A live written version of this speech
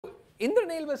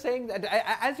Indranil was saying that,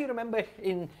 as you remember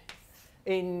in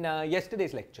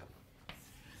yesterday's lecture,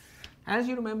 as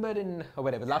you remember in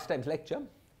whatever last time's lecture,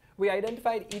 we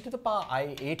identified e to the power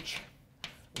I h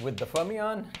with the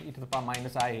fermion, e to the power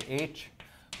minus I h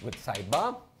with psi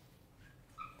bar.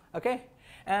 Okay,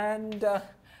 and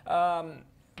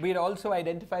we had also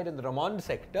identified in the Ramond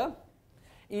sector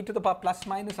e to the power plus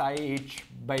minus I h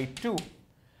by 2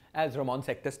 as Ramond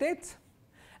sector states,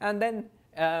 and then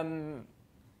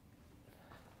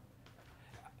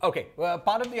okay, well,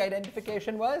 part of the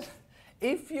identification was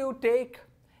if you take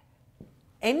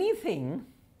anything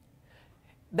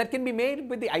that can be made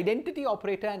with the identity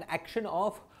operator and action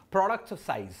of products of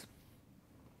size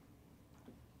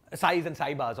and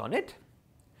psi bars on it,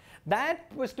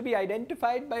 that was to be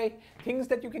identified by things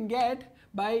that you can get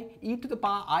by e to the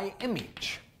power I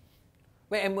mh,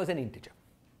 where m was an integer,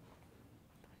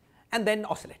 and then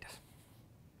oscillators.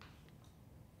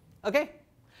 Okay,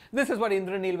 this is what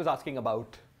Indranil was asking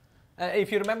about.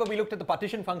 If you remember, we looked at the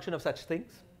partition function of such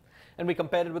things, and we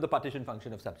compared it with the partition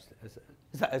function of such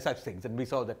things, and we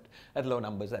saw that at low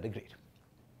numbers that agreed.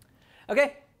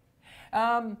 Okay,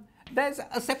 there's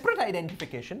a separate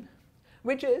identification,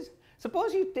 which is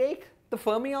suppose you take the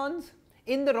fermions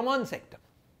in the Ramond sector.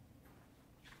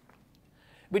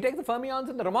 We take the fermions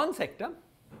in the Ramond sector,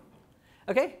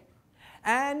 okay,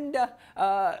 and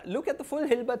look at the full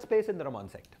Hilbert space in the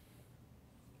Ramond sector.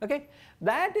 Okay,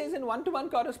 that is in one-to-one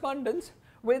correspondence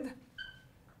with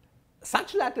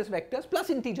such lattice vectors plus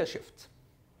integer shifts.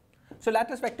 So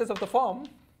lattice vectors of the form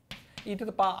e to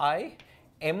the power I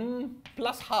m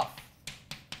plus half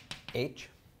h,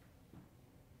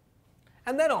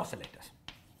 and then oscillators.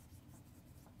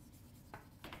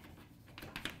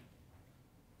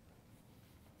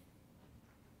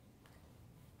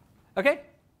 Okay,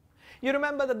 you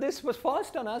remember that this was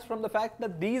forced on us from the fact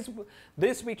that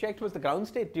this we checked was the ground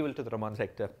state dual to the Ramond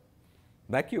sector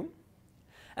vacuum,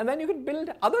 and then you could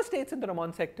build other states in the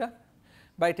Ramond sector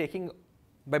by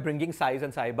bringing psis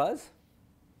and psi bars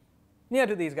near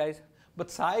to these guys. But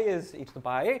psi is e to the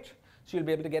power h, so you'll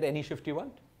be able to get any shift you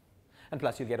want, and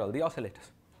plus you'll get all the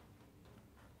oscillators.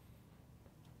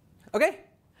 Okay,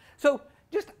 so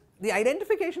just the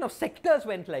identification of sectors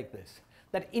went like this: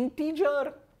 that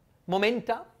integer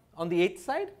momenta on the h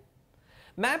side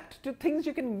mapped to things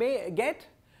you can get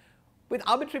with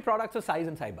arbitrary products of psis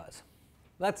and psi bars.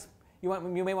 That's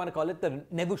you may want to call it the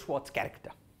Neveu-Schwarz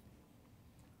character.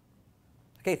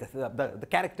 Okay, the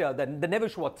character, the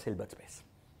Neveu-Schwarz Hilbert space.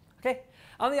 Okay.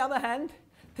 On the other hand,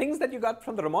 things that you got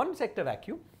from the Ramond sector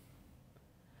vacuum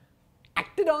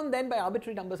acted on then by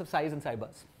arbitrary numbers of psis and psi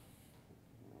bars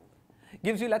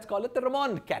gives you, let's call it the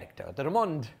Ramond character, the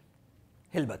Ramond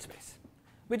Hilbert space,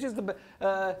 which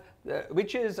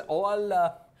is all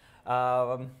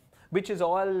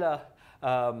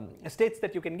states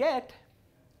that you can get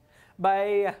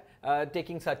by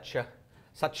taking such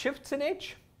shifts in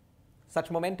h,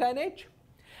 such momenta in h,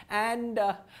 and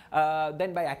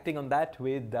then by acting on that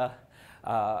with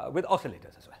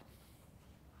oscillators as well.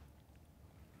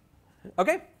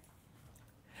 Okay,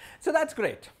 so that's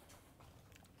great.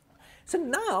 So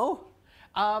now,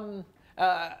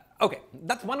 okay,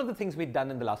 that's one of the things we'd done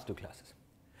in the last two classes.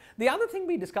 The other thing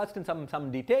we discussed in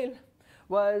some detail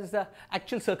was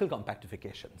actual circle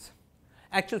compactifications.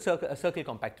 Actual circle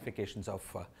compactifications of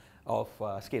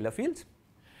scalar fields.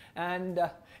 And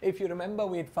if you remember,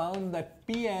 we had found that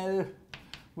PL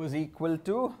was equal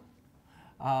to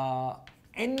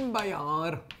n by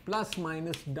r plus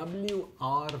minus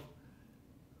WR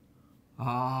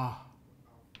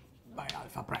by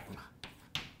alpha prime.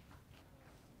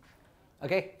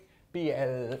 Okay,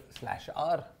 PL slash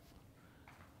R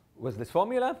was this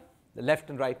formula, the left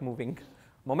and right moving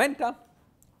momenta.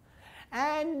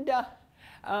 And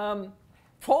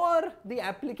for the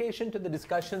application to the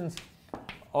discussions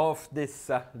of this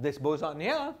boson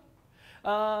here,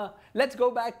 let's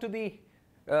go back to the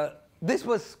this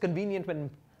was convenient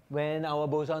when our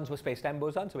bosons were space-time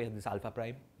bosons, so we had this alpha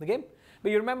prime in the game.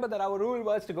 But you remember that our rule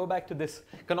was to go back to this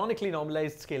canonically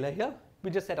normalized scalar here. We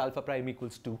just set alpha prime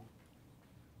equals 2.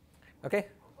 Okay?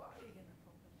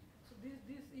 So this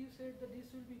you said that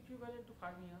this will be equivalent to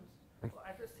fermions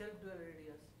at a self-dual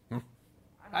radius.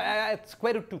 At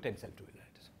square root 2 times self-dual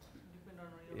radius. Depend on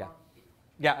your Yeah.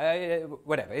 Yeah,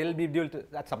 whatever. It'll be dual to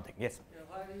that's something. Yes. Yeah,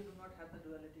 why you do not have the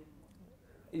duality?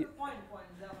 Yeah. Point. Why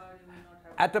you will not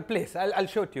have. At a place, I'll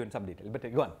show it to you in some detail. But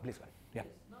go on, please go on. Yeah.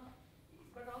 Yes, no,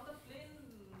 but on the plane,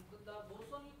 the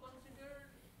boson you consider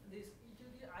this e to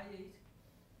the IH.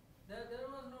 There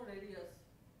was no radius,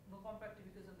 no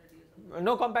compactification radius.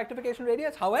 No compactification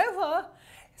radius. However,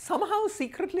 Somehow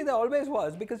secretly there always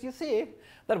was, because you see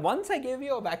that once I gave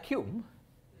you a vacuum,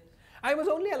 Yes. I was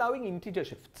only allowing integer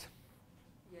shifts.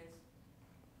 Yes.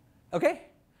 Okay?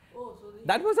 Oh, so the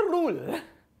That was a rule.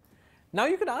 Now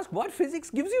you could ask, what physics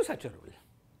gives you such a rule?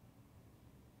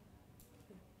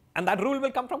 And that rule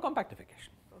will come from compactification.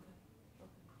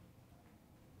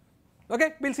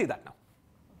 Okay, we'll see that now.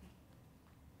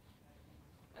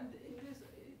 And in this,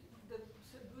 the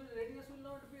radius will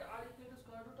not be r equal to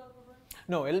square root alpha prime?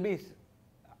 No, it'll be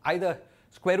either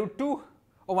square root 2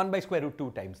 or 1 by square root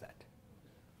 2 times that.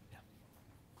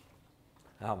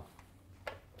 Yeah.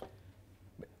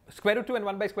 Square root 2 and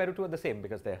 1 by square root 2 are the same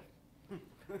because they're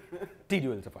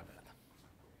t-duals of one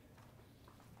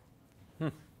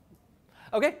another.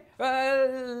 Okay,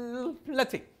 well,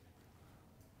 let's see.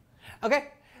 Okay,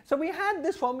 so we had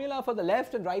this formula for the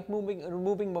left and right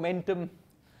moving momentum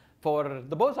for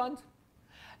the bosons.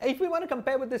 If we want to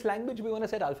compare with this language, we want to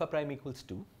set alpha prime equals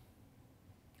 2.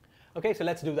 Okay, so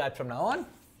let's do that from now on.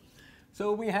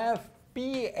 So we have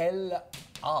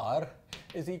PLR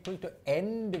is equal to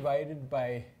n divided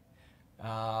by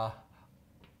r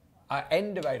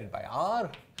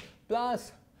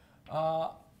plus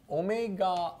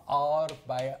omega r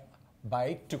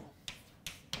by 2.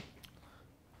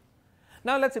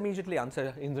 Now let's immediately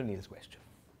answer Indranil's question.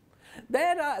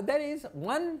 There is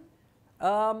one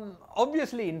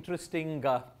obviously interesting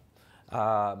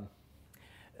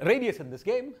radius in this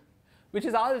game, which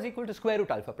is r is equal to square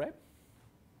root alpha prime,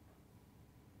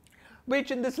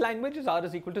 which in this language is r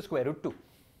is equal to square root 2.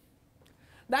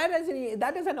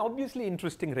 That is an obviously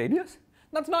interesting radius.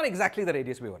 That's not exactly the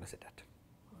radius we want to sit at.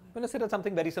 We want to sit at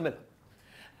something very similar.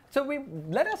 So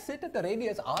let us sit at the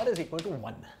radius r is equal to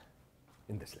 1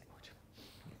 in this language.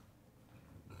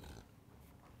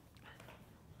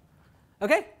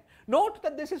 Okay? Note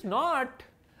that this is not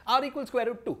r equals square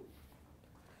root 2.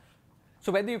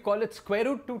 So whether you call it square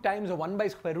root 2 times or 1 by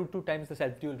square root 2 times the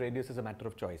self-dual radius is a matter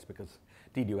of choice because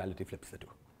t-duality flips the 2.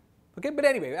 Okay, but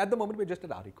anyway, at the moment we're just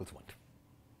at r equals 1.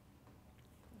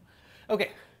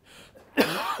 Okay.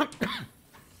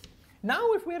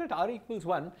 Now if we're at r equals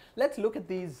 1, let's look at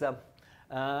these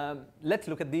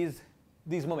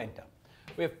momenta.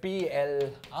 We have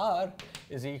PLR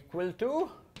is equal to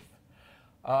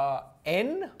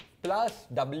n plus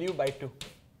w by 2.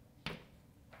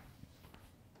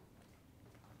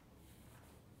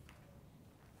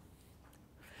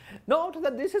 Note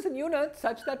that this is in units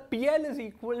such that PL is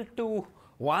equal to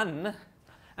 1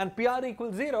 and PR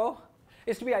equals 0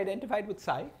 is to be identified with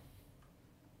psi.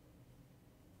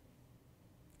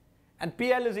 And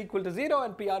PL is equal to 0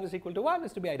 and PR is equal to 1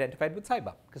 is to be identified with psi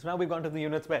bar. Because now we've gone to the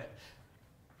units where,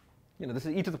 this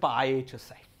is e to the power IH is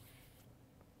psi.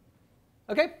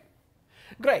 Okay?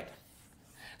 Great.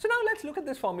 So now let's look at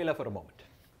this formula for a moment.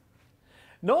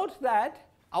 Note that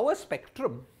our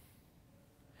spectrum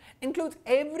includes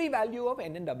every value of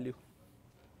n and w.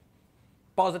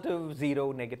 Positive,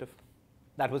 0, negative.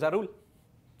 That was our rule.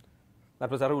 That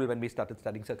was our rule when we started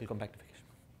studying circle compactification.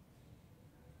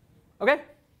 Okay?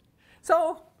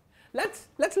 So let's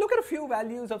look at a few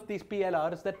values of these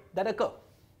PLRs that occur.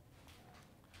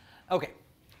 Okay.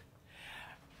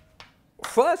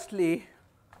 Firstly,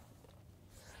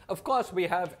 of course, we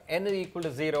have n is equal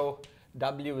to 0,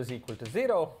 w is equal to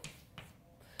 0.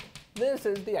 This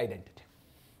is the identity.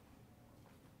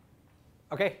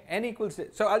 Okay, n equals,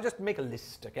 so I'll just make a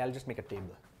list, okay, I'll just make a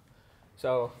table.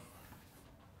 So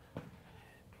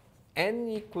n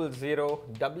equals 0,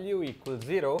 w equals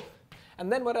 0,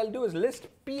 and then what I'll do is list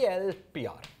PL,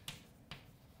 PR.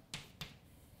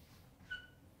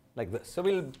 Like this. So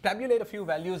we'll tabulate a few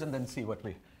values and then see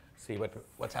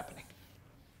what's happening.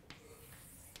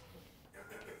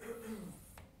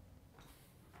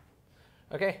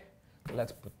 Okay, so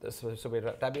let's put this, so we're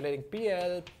tabulating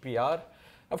PL, PR.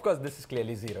 Of course, this is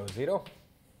clearly 0, 0.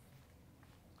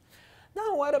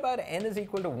 Now, what about n is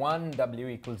equal to 1, w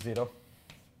equals 0?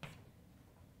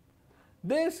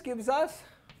 This gives us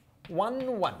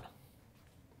 1, 1.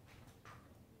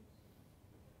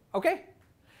 Okay?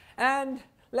 And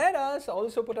let us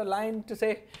also put a line to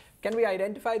say, can we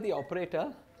identify the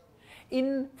operator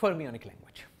in fermionic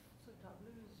language? So w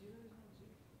is 0 is not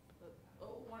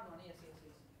 0. 1, 1, yes.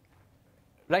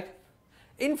 Right?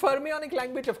 In fermionic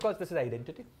language, of course, this is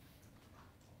identity.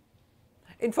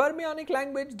 In fermionic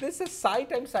language, this is psi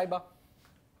times psi bar.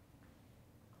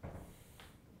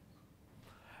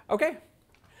 Okay?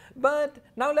 But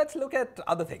now let's look at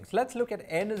other things. Let's look at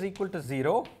n is equal to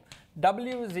 0,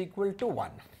 w is equal to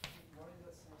 1.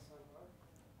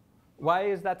 Why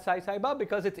is that psi bar?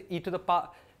 Because it's e to the power,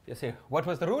 you see, what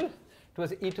was the rule? It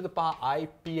was e to the power I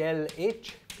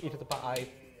PLH, e to the power I.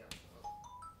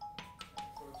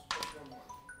 So it's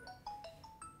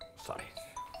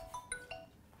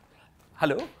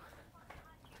Hello?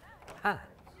 Huh.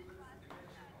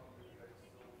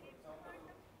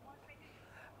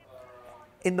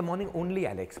 In the morning, only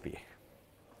Alex P.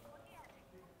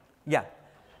 Yeah.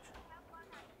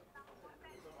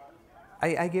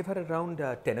 I gave her around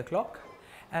 10 o'clock,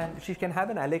 and she can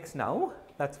have an Alex now,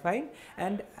 that's fine,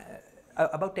 and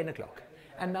about 10 o'clock.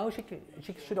 And now she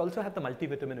should also have the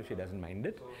multivitamin if she doesn't mind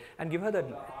it, and give her the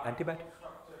antibiotic.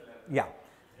 Yeah,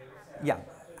 yeah.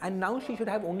 And now she should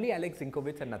have only Alex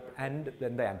Zinkowitz and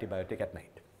then the antibiotic at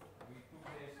night.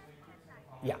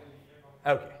 Yeah.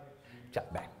 Okay. Ciao.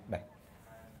 Bye. Bye.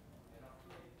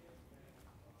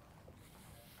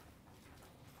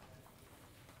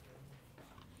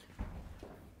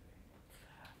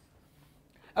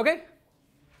 Okay.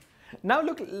 Now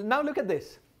look at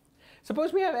this.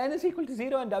 Suppose we have n is equal to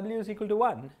 0 and w is equal to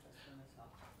 1.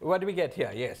 What do we get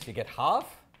here? Yes, we get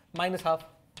half minus half.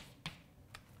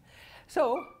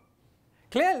 So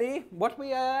clearly what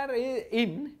we are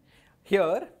in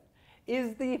here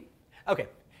is the, okay,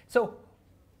 so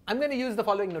I'm going to use the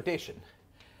following notation.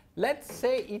 Let's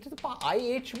say e to the power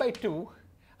IH by 2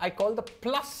 I call the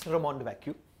plus Raymond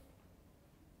vacuum,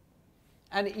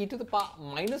 and e to the power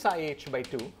minus IH by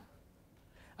 2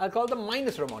 I'll call the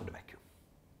minus Raymond vacuum.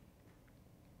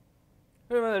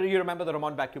 You remember the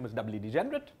Raymond vacuum is doubly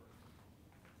degenerate.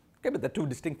 Okay, but the two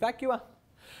distinct vacua.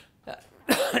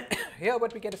 Here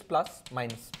what we get is plus,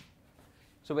 minus.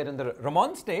 So we're in the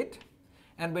Raymond state,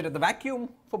 and we're in the vacuum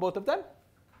for both of them.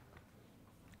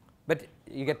 But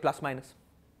you get plus, minus.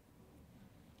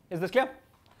 Is this clear?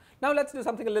 Now let's do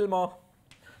something a little more.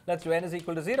 Let's do n is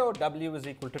equal to 0, w is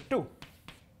equal to 2.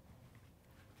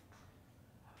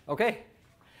 Okay.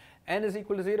 N is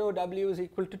equal to 0, w is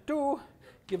equal to 2,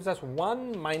 gives us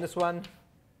 1 minus 1.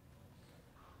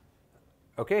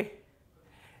 Okay.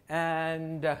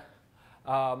 And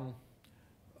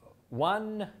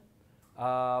 1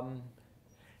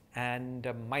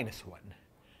 and minus 1.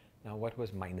 Now what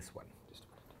was minus 1? Just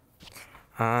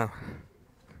a minute.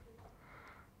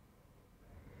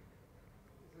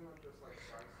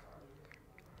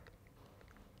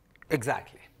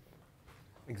 Exactly.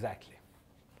 Exactly.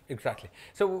 Exactly.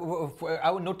 So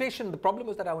our notation, the problem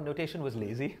was that our notation was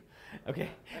lazy. Okay.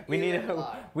 We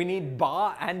need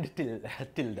bar and tilde.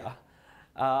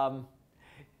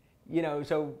 You know,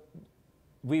 so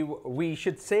we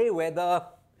should say whether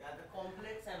the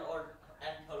complex and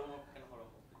holomorphic.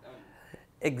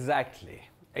 Exactly.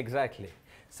 Exactly.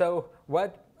 So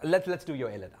what? Let's do your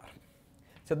L and R.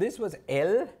 So this was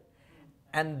L,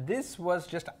 and this was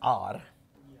just R,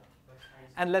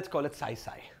 and let's call it psi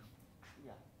psi.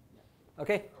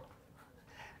 Okay.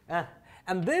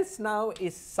 And this now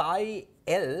is psi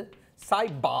L, psi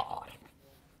bar R.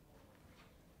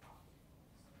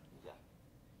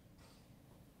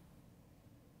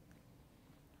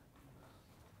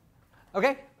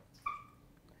 Okay.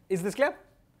 Is this clear?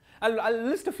 I'll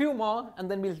list a few more, and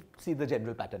then we'll see the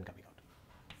general pattern coming out.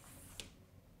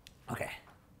 Okay.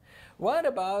 What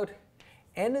about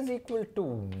n is equal to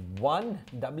 1,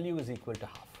 w is equal to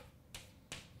half?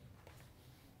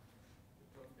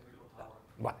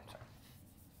 1, sorry.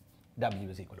 W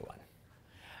is equal to 1.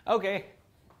 Okay.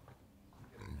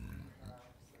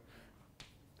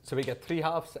 So we get 3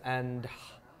 halves and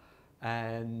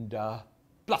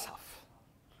plus half.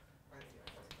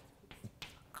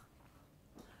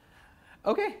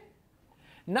 Okay.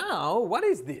 Now what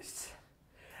is this?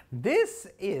 This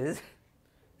is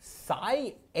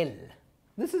psi L.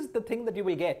 This is the thing that you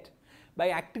will get by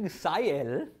acting psi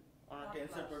L On a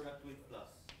tensor product with plus.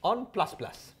 on plus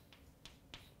plus.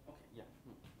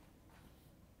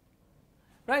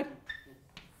 Right?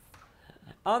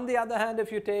 On the other hand,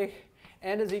 if you take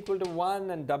n is equal to 1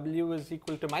 and w is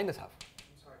equal to minus half.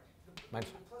 I'm sorry. The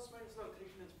Minus plus minus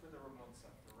notation is for the Raymond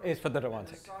sector, right? Is for the Raymond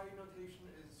The sector. psi notation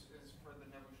is for the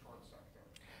Neveu-Schwarz sector.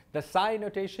 The psi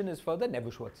notation is for the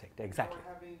Neveu-Schwarz sector, exactly. So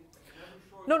we're having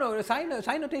Neveu-Schwarz. No, the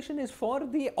psi notation is for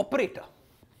the operator.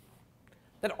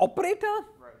 That operator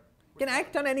Right. can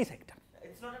act on any sector.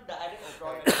 It's not a direct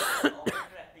operator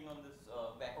acting on this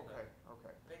vector.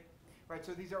 Okay. Right.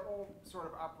 So these are all sort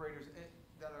of operators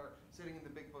that are sitting in the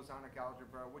big bosonic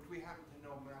algebra, which we happen to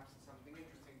know maps to something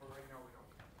interesting, but right now we don't.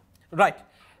 Right.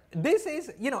 This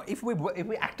is, you know, if we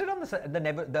acted on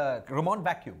the Raymond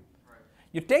vacuum, Right.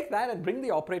 you take that and bring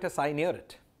the operator psi near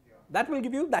it. Yeah. That will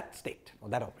give you that state or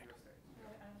that operator.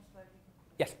 I'm slightly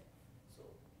confused. Yes. So,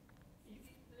 let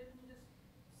me just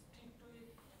stick to it,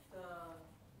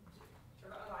 the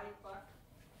right part.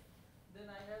 Then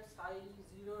I have psi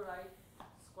 0 right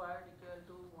squared equal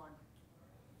to 1.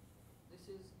 This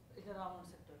is the Raman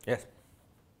sector. Yes.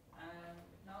 And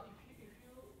now if you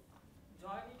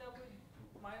join it up with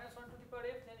minus 1 to the power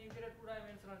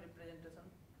two-dimensional representation.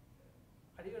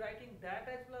 Are you writing that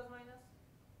as plus minus?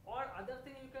 Or other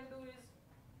thing you can do is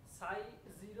psi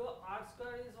 0 r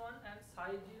square is 1 and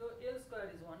psi 0 l square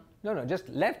is 1. No, no, just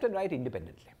left and right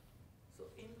independently. So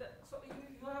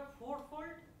you have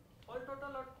fourfold all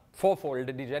total or Fourfold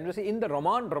degeneracy. In the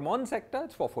Raman sector,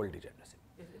 it's fourfold degeneracy.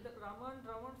 yes, in the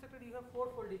Raman sector you have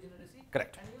fourfold degeneracy.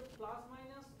 Correct. And your plus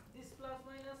minus, this plus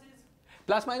minus is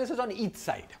Plus minus is on each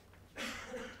side.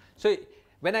 So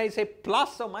when I say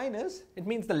plus or minus, it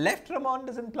means the left Raman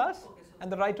is in plus okay, so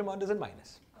and the right Raman is in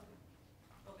minus.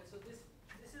 okay, so this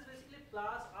is basically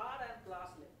plus r and plus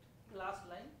left. Last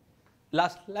line.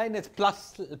 Last line is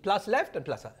plus left and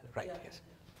plus right. Yeah, Yes,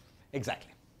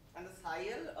 exactly. And the psi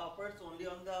L operates only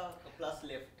on the plus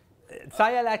left.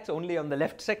 Psi L acts only on the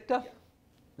left sector,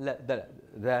 the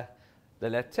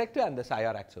left sector, and the psi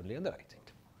R acts only on the right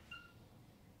sector.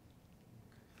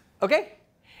 Okay?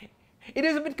 It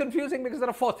is a bit confusing because there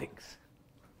are 4 things.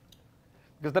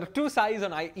 Because there are 2 psis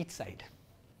on each side,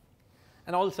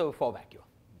 and also 4 vacua,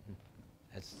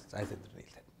 as Indranil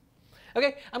said.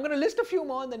 Okay, I'm going to list a few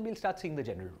more, and then we'll start seeing the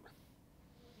general rule.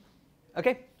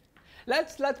 Okay,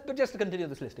 let's just continue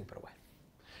this listing for a while.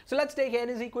 So let's take n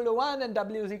is equal to 1 and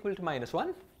w is equal to minus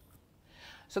 1.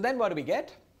 So then what do we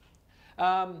get?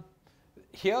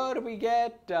 Here we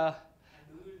get. And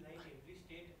do you like every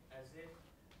state as a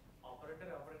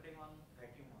operator operating on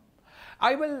vacuum?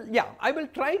 I will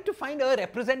try to find a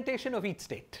representation of each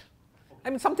state. I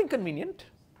mean something convenient,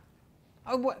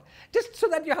 just so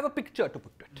that you have a picture to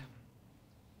put to it.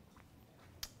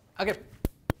 Okay.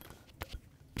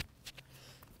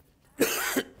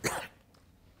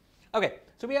 Okay,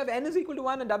 so we have n is equal to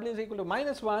 1 and w is equal to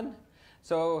minus 1.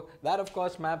 So that of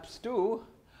course maps to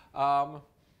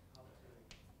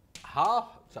half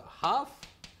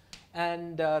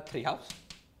and 3/2.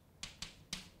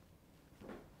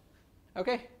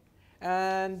 Okay,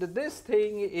 and this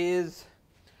thing is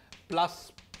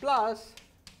plus plus,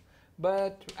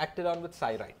 but acted on with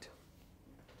psi right.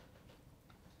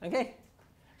 Okay,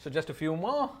 so just a few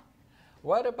more.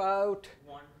 What about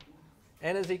 1, 2.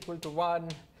 n is equal to 1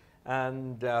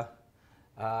 and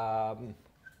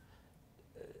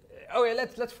okay,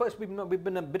 let's first, we've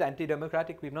been a bit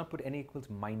anti-democratic. We've not put n equals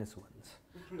minus 1s.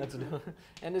 Let's do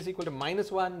n is equal to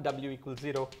minus 1, w equals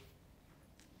 0.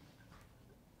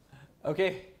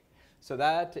 Okay, so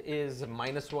that is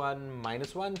minus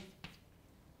 1,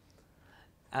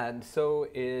 and so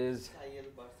is Psi L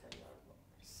bar, psi R bar.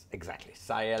 exactly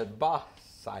psi L bar,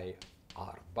 psi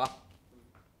R bar.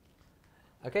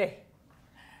 Okay,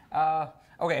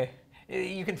 okay,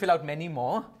 you can fill out many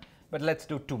more, but let's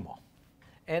do 2 more.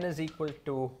 N is equal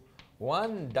to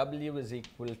 1, w is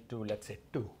equal to, let's say,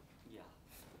 2. Yeah.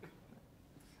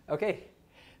 Okay,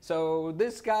 so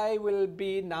this guy will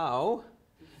be now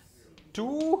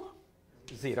 2,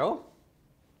 0.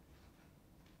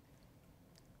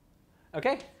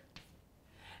 Okay,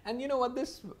 and you know what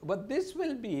this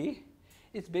will be?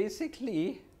 It's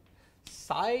basically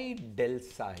psi del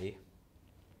psi,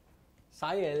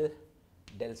 psi L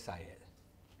del psi L.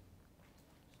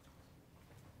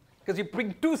 Because you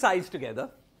bring 2 psis together,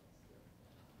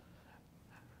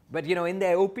 but you know in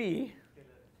the OP,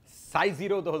 psi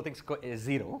 0, the whole thing is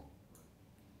 0.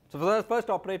 So for the first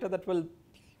operator that will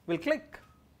click,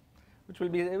 which will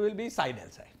be psi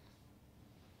del psi.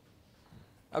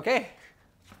 Okay,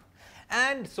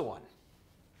 and so on.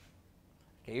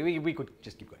 Okay, we could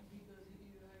just keep going. Because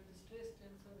you had the stress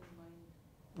tensor in mind.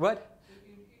 What? So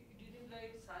you didn't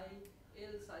write psi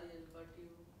L, but you.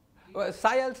 Well,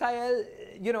 psi L,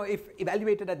 you know, if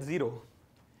evaluated at 0,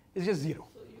 is just 0.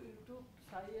 So you took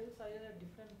psi L at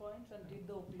different points and did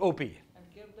the OP. OP, And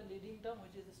kept the leading term,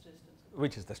 which is the stress tensor.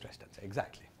 which is the stress tensor,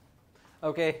 exactly.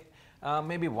 Okay,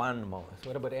 maybe 1 more. So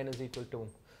what about n is equal to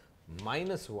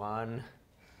minus 1,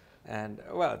 and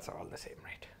well, it's all the same,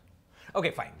 right?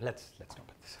 Okay, fine. Let's stop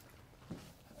at this.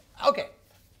 Okay.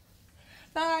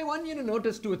 Now I want you to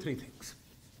notice 2 or 3 things.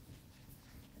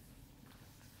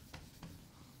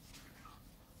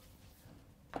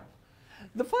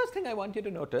 The first thing I want you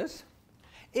to notice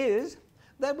is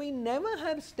that we never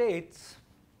have states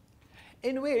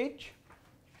in which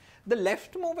the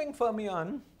left moving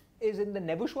fermion is in the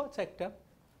Nebel-Schwarz sector,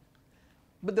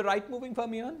 but the right moving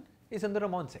fermion is in the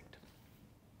Raman sector,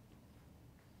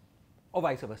 or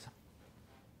vice versa.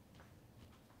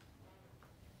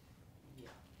 Yeah.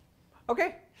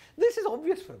 Okay, this is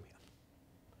obvious from here,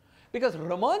 because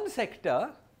Raman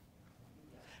sector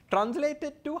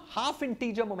translated to half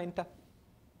integer momenta.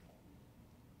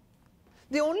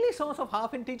 The only source of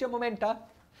half integer momenta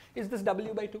is this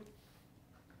w by 2.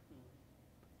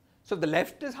 So if the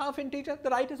left is half integer, the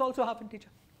right is also half integer.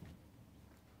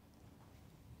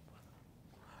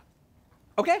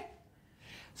 Okay?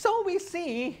 So we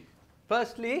see,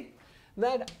 firstly,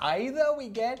 that either we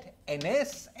get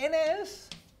NS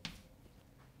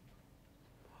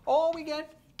or we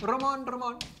get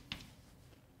Ramond.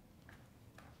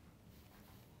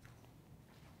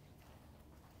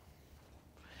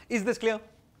 Is this clear?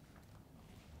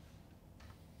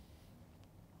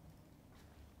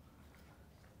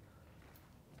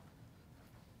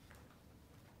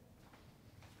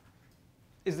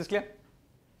 Is this clear?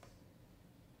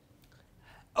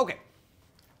 Okay.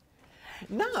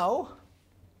 Now,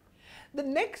 the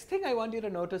next thing I want you to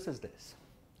notice is this.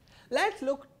 Let's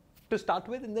look to start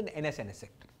with in the NS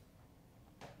sector.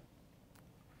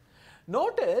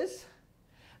 Notice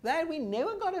that we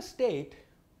never got a state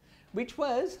which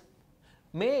was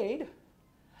made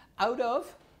out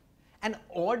of an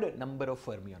odd number of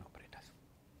fermion operators.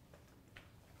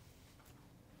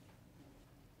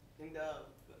 In the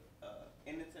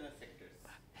NS sectors.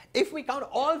 If we count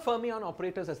all fermion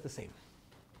operators as the same,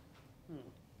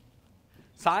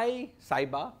 psi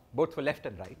bar, both for left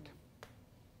and right,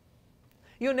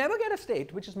 you never get a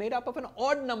state which is made up of an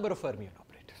odd number of fermion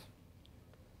operators.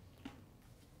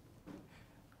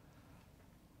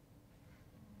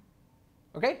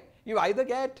 Okay? You either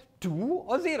get 2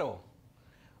 or 0,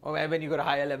 or when you go to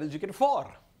higher levels you get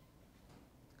 4.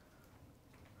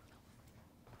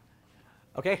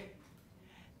 Okay?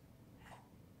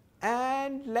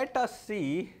 And let us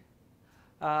see,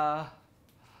 there's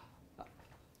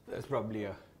probably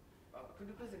a Could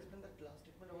you please explain that last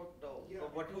statement about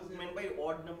what you meant by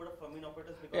odd number of fermion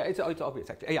operators? Because yeah, it's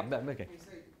obvious actually. Yeah, okay. We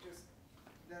say just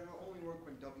that'll only work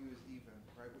when W is even,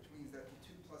 right? Which means that the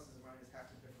two pluses and minuses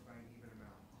have to differ by an even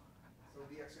amount. So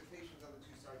the excitations on the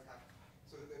two sides have.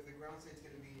 So if the ground state's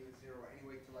going to be 0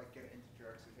 anyway, to like get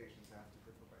integer excitations have to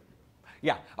differ by even.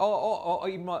 Yeah. Or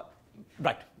even more,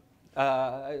 right.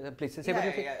 Please say what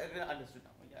you think. Yeah, understood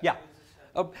now. Yeah.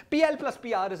 PL plus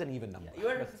PR is an even number. You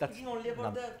are That's speaking only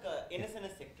about number. the NS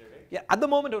sector, right? Yeah, at the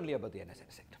moment only about the NS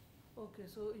sector. Okay,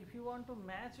 so if you want to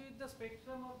match with the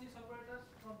spectrum of these operators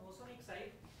from bosonic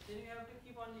side, then you have to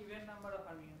keep on even number of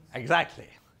fermions. Exactly.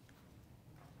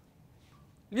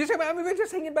 You see, I mean, we're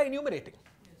just saying it by enumerating.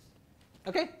 Yes.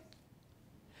 Okay?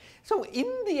 So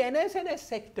in the NS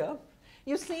sector,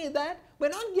 you see that we're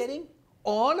not getting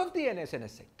all of the NS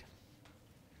sector.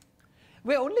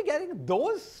 We're only getting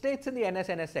those states in the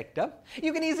NS sector.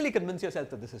 You can easily convince yourself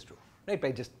that this is true, right?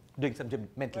 By just doing some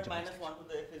mental But gymnastics. minus 1 to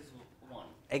the F is 1.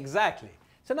 Exactly.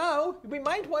 So now we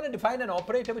might want to define an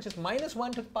operator which is minus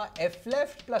 1 to the power F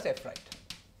left plus F right.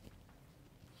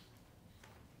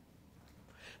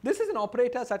 This is an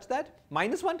operator such that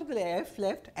minus 1 to the F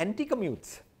left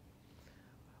anti-commutes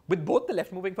with both the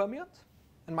left moving fermions,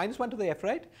 and minus 1 to the F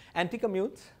right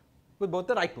anti-commutes with both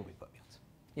the right moving fermions.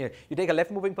 You take a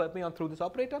left moving fermion through this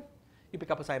operator, you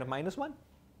pick up a sign of minus 1.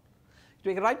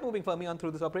 You take a right moving fermion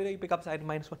through this operator, you pick up a sign of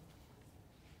minus 1.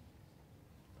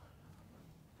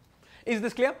 Is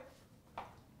this clear?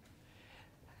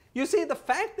 You see, the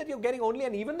fact that you're getting only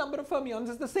an even number of fermions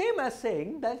is the same as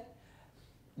saying that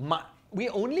we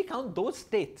only count those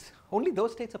states, only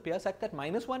those states appear such that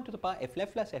minus 1 to the power F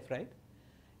left plus F right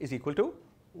is equal to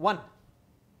 1.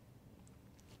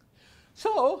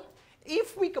 So,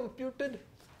 if we computed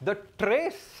the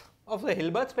trace of the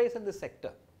Hilbert space in this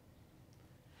sector,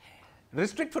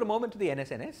 restrict for a moment to the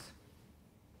NS,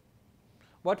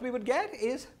 what we would get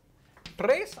is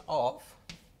trace of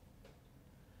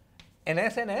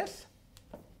NS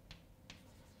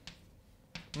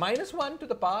minus 1 to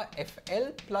the power FL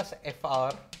plus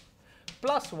FR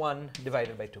plus 1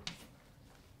 divided by 2.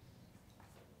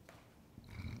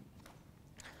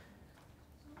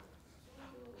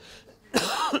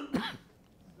 Ground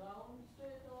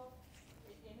state of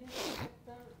any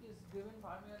sector is given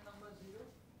fermion number 0.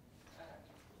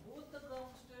 Both the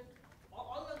ground state,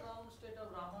 all the ground state of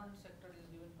Raman sector is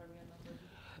given fermion number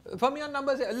 0. Fermion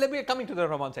numbers, let me coming to the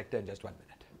Raman sector in just 1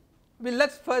 minute. Well,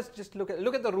 let's first just look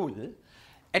at the rule.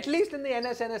 At least in the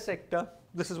NS sector,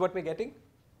 this is what we're getting.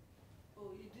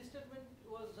 Oh, this statement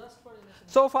was just for NS.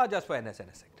 So far, just for NS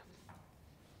sector.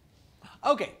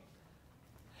 Okay.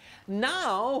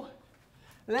 Now,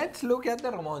 let's look at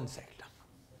the Raman sector.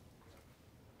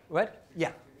 What?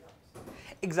 Yeah.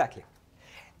 Exactly.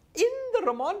 In the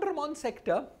Raman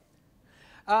sector,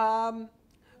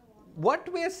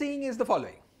 what we are seeing is the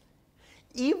following.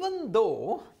 Even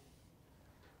though,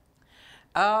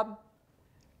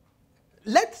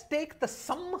 let's take the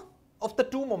sum of the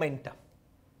two momenta.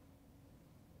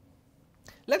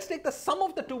 Let's take the sum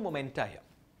of the two momenta here.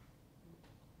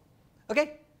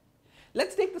 Okay?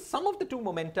 Let's take the sum of the two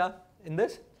momenta in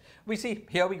this. We see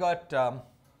here we got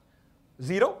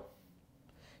 0.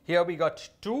 here we got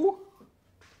 2,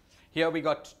 here we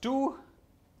got 2,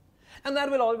 and that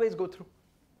will always go through.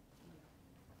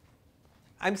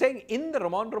 I'm saying in the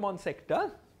Ramond-Ramond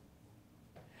sector,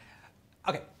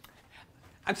 okay,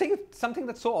 I'm saying something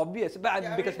that's so obvious, but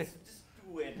Yeah, because I mean, it's just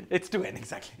 2n. it's 2n,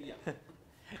 exactly.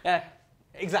 Yeah.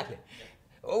 Exactly.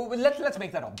 Oh, well, let's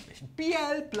make that observation.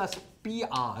 PL plus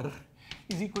PR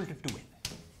is equal to 2n.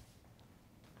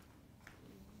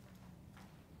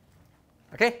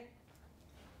 Okay?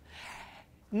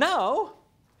 Now,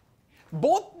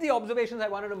 both the observations I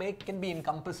wanted to make can be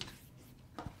encompassed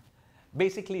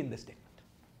basically in this statement.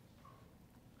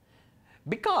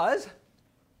 Because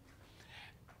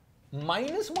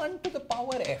minus 1 to the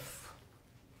power f,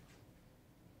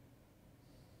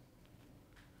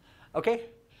 okay,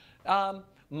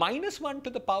 minus 1 to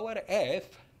the power f,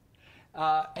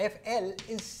 fl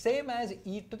is same as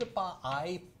e to the power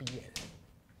I pl.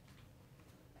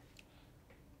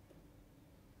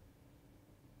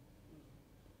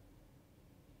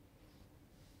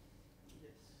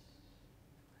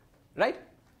 Right?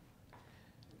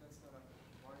 That's not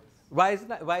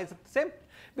a, Why is it the same?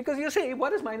 Because you see,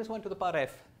 what is minus 1 to the power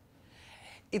f?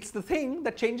 It's the thing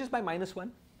that changes by minus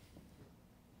 1.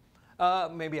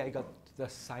 Maybe I got the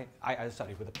sign.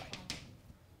 Sorry, with the pi.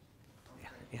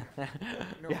 Yeah.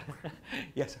 No. Yeah.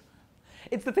 Yes.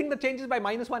 It's the thing that changes by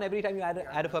minus 1 every time you add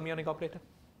a fermionic operator.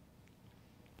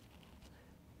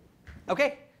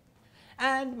 Okay?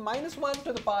 And minus 1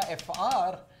 to the power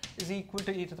fr is equal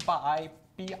to e to the power I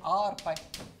pr pi.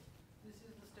 This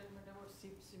is the statement about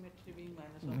symmetry being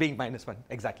minus 1. Being minus 1,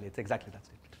 exactly, it's exactly that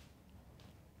statement.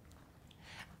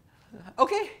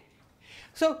 Okay,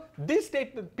 so this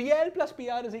statement, PL plus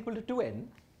PR is equal to 2n,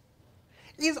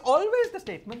 is always the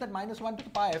statement that minus 1 to the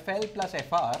power FL plus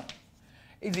FR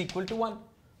is equal to 1.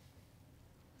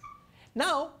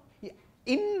 Now,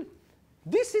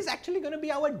 this is actually going to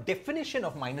be our definition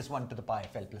of minus 1 to the power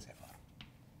FL plus FR.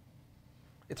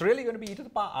 It's really going to be e to the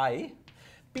power I,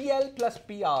 PL plus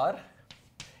PR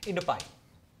into pi.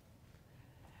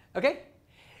 Okay,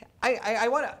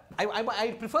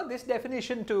 I prefer this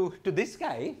definition to this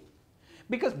guy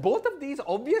because both of these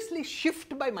obviously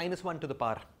shift by minus 1 to the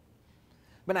power.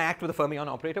 When I act with a fermion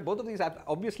operator, both of these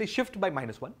obviously shift by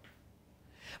minus 1.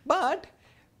 But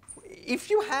if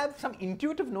you have some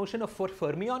intuitive notion of what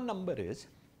fermion number is,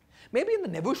 maybe in the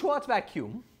Neveu-Schwarz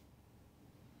vacuum,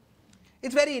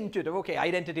 it's very intuitive. Okay,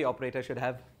 identity operator should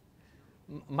have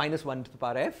minus 1 to the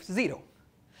power f, 0.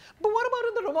 But what about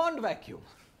in the Ramond vacuum?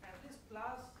 At least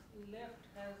class left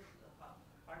has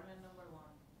Fermion number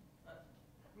 1.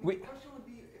 We- the question would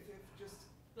be if just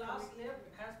Class left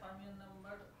has Fermion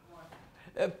number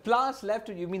 1. Plus left,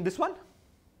 you mean this one?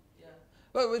 Yeah.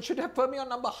 Well, it should have fermion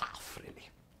number half, really.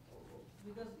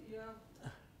 Because you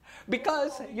have.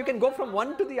 Because you can go from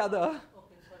one to the other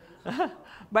Okay, sorry.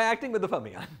 by acting with the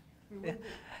fermion.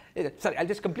 Yeah. Sorry, I'll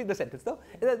just complete the sentence though.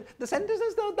 The sentence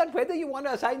is though that whether you want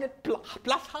to assign it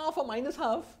plus half or minus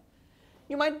half,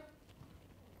 you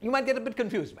might get a bit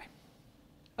confused by.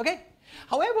 Okay?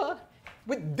 However,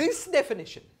 with this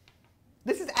definition,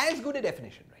 this is as good a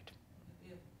definition, right?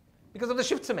 Yeah. Because of the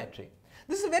shift symmetry.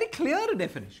 This is a very clear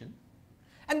definition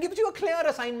and gives you a clear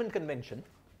assignment convention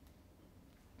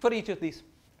for each of these.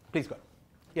 Please go on.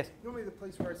 Yes? normally the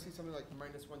place where I see something like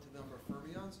minus 1 to the number of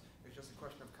fermions is just a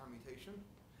question of commutation.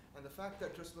 And the fact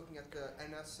that just looking at the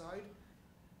NS side,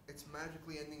 it's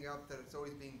magically ending up that it's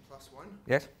always being plus 1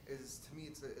 Yes? is, to me,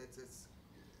 it's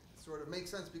sort of makes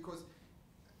sense because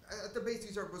at the base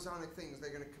these are bosonic things,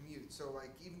 they're going to commute. So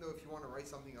like even though if you want to write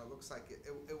something that looks like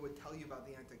it would tell you about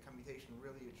the anti-commutation,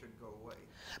 really it should go away.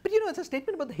 But you know, it's a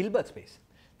statement about the Hilbert space.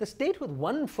 The state with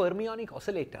one fermionic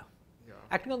oscillator Yeah.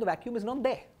 acting on the vacuum is not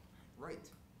there. Right.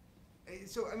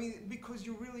 So I mean, because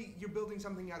you're building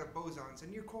something out of bosons,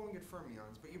 and you're calling it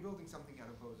fermions, but you're building something out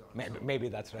of bosons. Maybe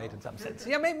that's right in some sense.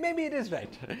 Yeah, maybe it is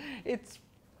right. It's,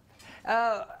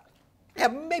 yeah,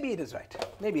 maybe it is right.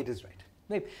 Maybe it is right.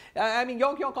 Maybe. I mean,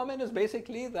 your comment is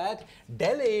basically that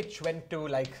del H went to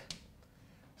like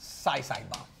psi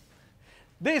bar.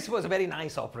 This was a very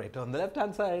nice operator on the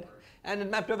left-hand side, and it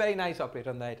mapped to a very nice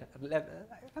operator on the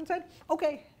right-hand side.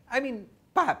 Okay, I mean,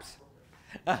 perhaps.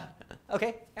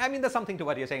 Okay, I mean, there's something to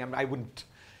what you're saying. I wouldn't,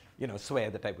 swear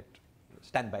that I would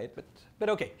stand by it, but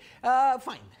okay,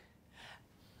 fine.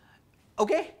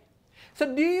 Okay,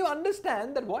 so do you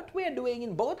understand that what we are doing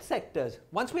in both sectors,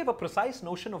 once we have a precise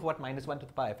notion of what minus 1 to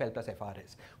the power FL plus FR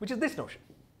is, which is this notion,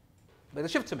 by the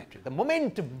shift symmetry, the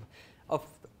momentum of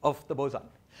the boson,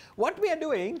 what we are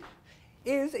doing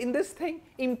is in this thing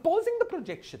imposing the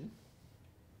projection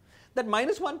that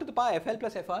minus 1 to the power FL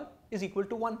plus FR is equal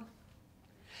to 1.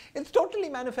 It's totally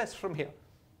manifest from here.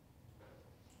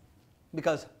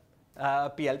 because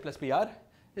PL plus PR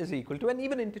is equal to an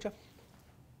even integer.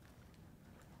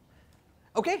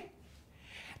 Okay?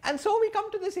 And so we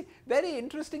come to this very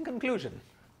interesting conclusion.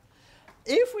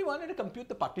 If we wanted to compute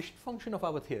the partition function of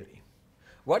our theory,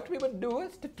 what we would do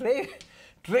is to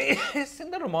trace in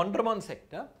the Ramond-Ramond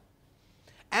sector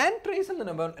and trace in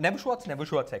the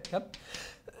Nebuchadnezzar sector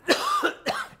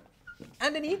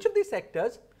and in each of these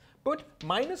sectors put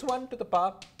 -1 to the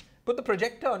power, put the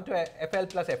projector onto FL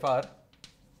plus FR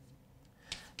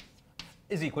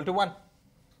is equal to 1.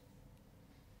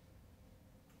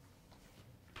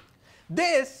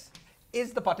 This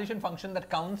is the partition function that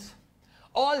counts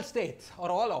all states or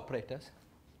all operators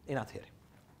in our theory.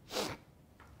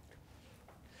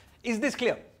 Is this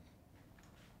clear?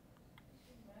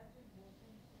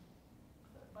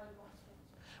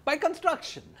 By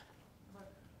construction.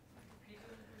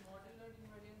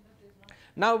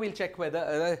 Now we'll check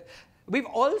whether we've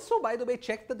also, by the way,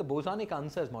 checked that the bosonic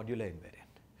answer is modular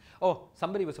invariant. Oh,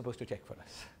 somebody was supposed to check for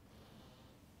us.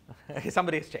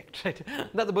 Somebody has checked, right?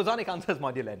 That the bosonic answer is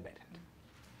modular invariant.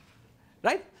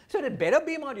 Right? So it better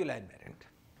be modular invariant.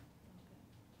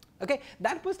 Okay,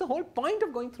 that was the whole point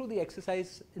of going through the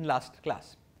exercise in last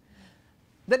class.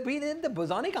 That we did the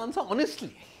bosonic answer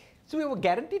honestly. So we were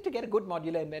guaranteed to get a good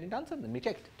modular invariant answer, and then we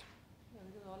checked it. Yeah,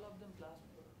 because all of them plus.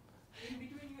 In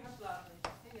between you have plus.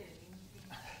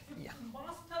 Yeah. You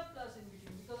must have plus in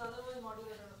between, because otherwise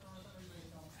modular transformation will break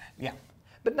down. Yeah.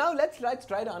 But now let's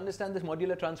try to understand this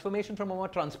modular transformation from a more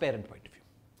transparent point of view.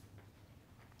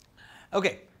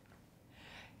 Okay.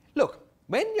 Look,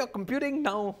 when you're computing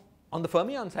now on the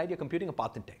fermion side, you're computing a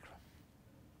path integral.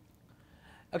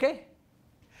 Okay?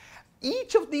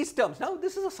 Each of these terms, now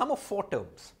this is a sum of 4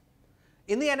 terms.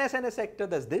 In the NS-NS sector,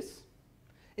 there's this.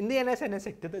 In the NS-NS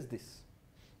sector, there's this.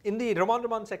 In the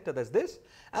Ramond-Ramond sector, there's this.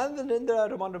 And then in the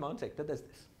Ramond-Ramond sector, there's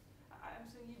this. I am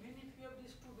saying even if you have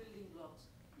these 2 building blocks,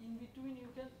 in between you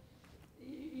can,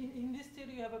 in this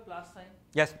theory you have a plus sign.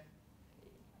 Yes.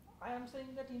 I am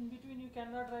saying that in between you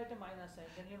cannot write a minus sign,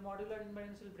 then your modular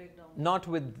invariance will break down. Not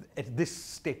with this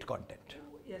state content.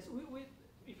 Yes,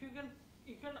 if you can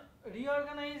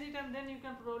reorganize it and then you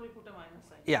can probably put a minus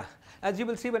sign. Yeah, as you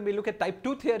will see when we look at type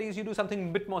 2 theories, you do something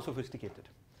a bit more sophisticated,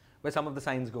 where some of the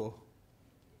signs go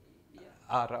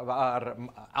are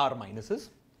minuses.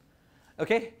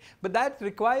 Okay, but that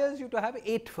requires you to have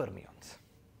 8 fermions.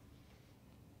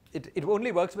 It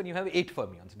only works when you have 8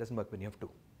 fermions. It doesn't work when you have 2.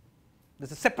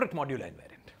 This is a separate modular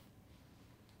invariant.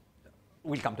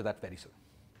 We'll come to that very soon.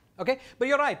 Okay, but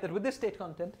you're right that with this state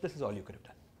content, this is all you could have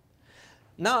done.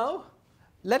 Now,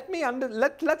 let's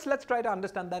try to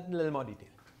understand that in a little more detail.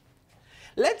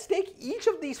 Let's take each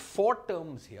of these 4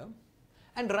 terms here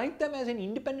and write them as an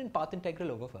independent path integral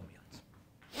over fermions.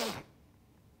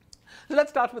 So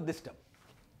let's start with this term.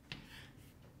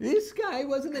 This guy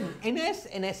was in the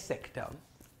NS-NS sector.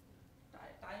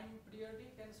 Time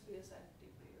periodic and space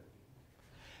anti-periodic.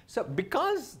 So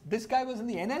because this guy was in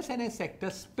the NS-NS sector,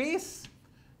 space,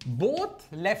 both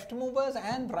left movers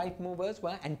and right movers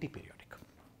were anti-periodic.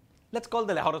 Let's call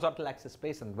the horizontal axis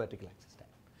space and vertical axis time.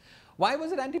 Why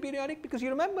was it anti-periodic? Because you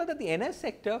remember that the NS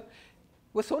sector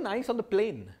was so nice on the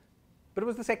plane, but it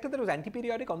was the sector that was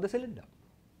anti-periodic on the cylinder.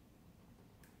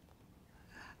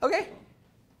 Okay?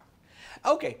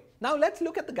 Okay, now let's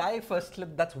look at the guy first,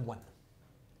 that's 1.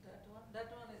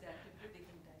 That one is anti-periodic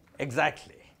in time.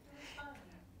 Exactly.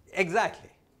 Exactly.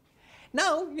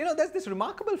 Now, you know, there's this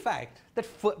remarkable fact that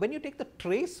when you take the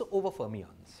trace over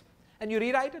fermions and you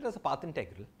rewrite it as a path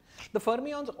integral, the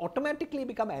fermions automatically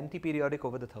become anti-periodic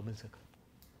over the thermal circle.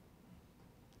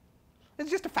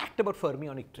 It's just a fact about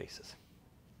fermionic traces.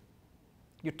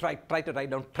 You try to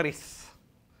write down trace.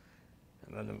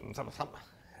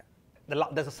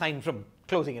 There's a sign from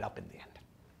closing it up in the end.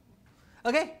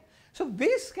 Okay? So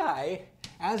this guy,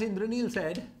 as Indranil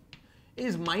said,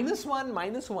 is -1,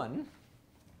 -1,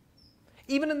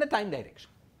 even in the time direction.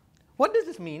 What does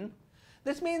this mean?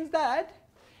 This means that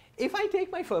if I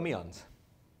take my fermions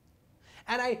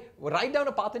and I write down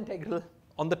a path integral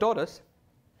on the torus,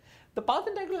 the path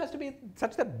integral has to be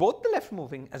such that both the left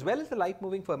moving as well as the right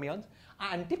moving fermions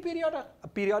are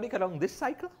anti-periodic around this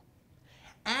cycle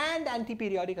and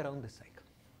anti-periodic around this cycle.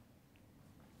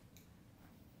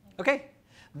 Okay?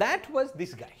 That was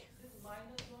this guy. This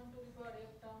 -1 to the power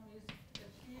f term is the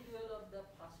P-dual of the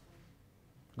first one.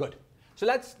 Good. So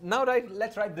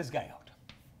let's write this guy out.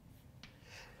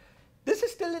 This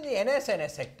is still in the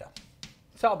NS-NS sector.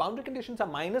 So our boundary conditions are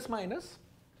minus, minus.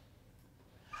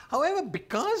 However,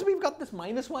 because we've got this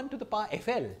 -1 to the power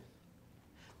FL,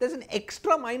 there's an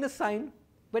extra minus sign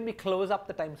when we close up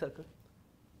the time circle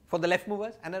for the left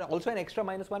movers, and then also an extra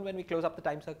 -1 when we close up the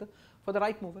time circle for the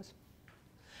right movers.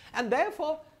 And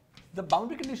therefore, the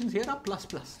boundary conditions here are plus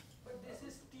plus. But this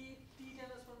is T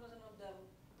transformation of the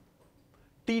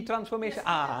T transformation,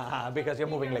 Yes, because you're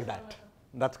T moving like that. transformation.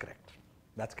 That's correct.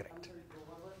 That's I'm correct. sorry,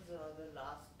 what was the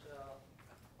last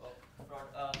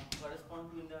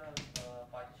correspond to in the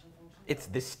partition function? It's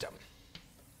this term.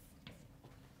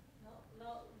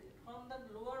 Now from the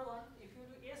lower one, if you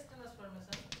do S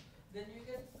transformation, then you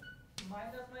get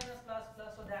minus minus plus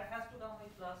plus, so that has to come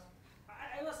with plus.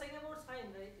 I was saying about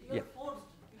sign, right? You are Yeah. forced.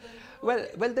 Because if you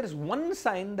Well, there is one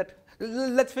sign that,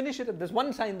 let's finish it. There's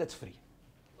one sign that's free.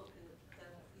 okay,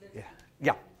 let's Yeah.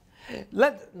 see.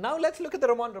 Yeah. Now let's look at the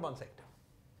Ramon-Ramon sector.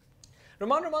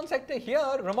 Ramon-Ramon sector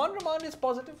here, Ramon-Ramon is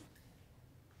positive.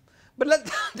 But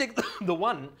let's take the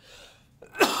one,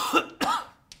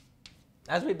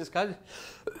 as we discussed,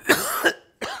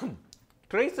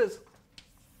 traces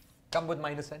come with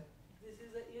minus sign. This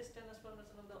is the S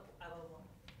transformation of the above one.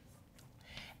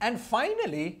 And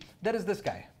finally, there is this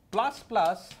guy, plus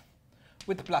plus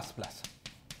with plus plus.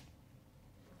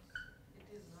 It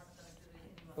is not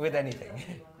connected With That is anything. the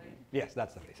only one, right? Yes,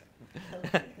 that's the reason.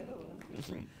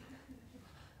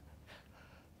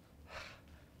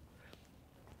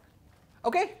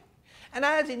 Okay? And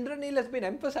as Indranil has been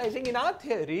emphasizing, in our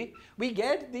theory, we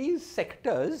get these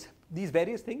sectors, these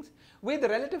various things, with the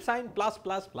relative sign plus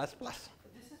plus plus plus.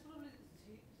 This is probably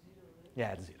zero, right?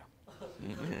 Yeah, it's 0.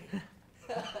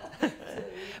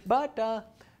 But,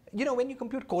 when you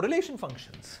compute correlation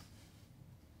functions,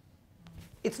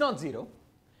 it's not 0.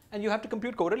 And you have to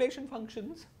compute correlation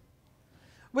functions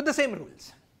with the same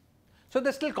rules. So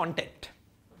there's still content.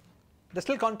 There's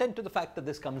still content to the fact that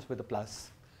this comes with a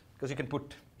plus, because you can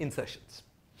put insertions.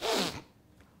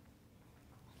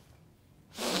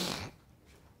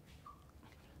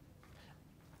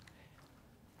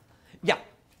 Yeah.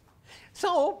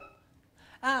 So,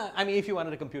 if you wanted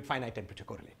to compute finite temperature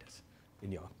correlators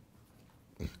in your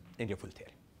full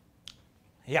theory.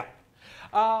 Yeah.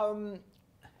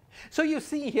 So you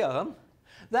see here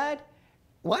that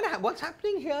what's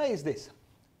happening here is this.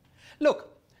 Look,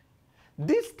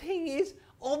 this thing is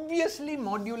obviously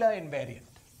modular invariant.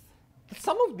 The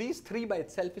sum of these three by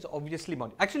itself is obviously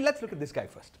modular. Actually, let's look at this guy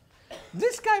first.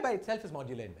 This guy by itself is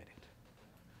modular invariant.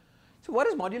 So what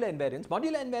is modular invariance?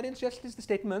 Modular invariance just is the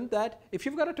statement that if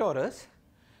you've got a torus,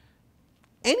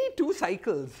 any two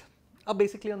cycles are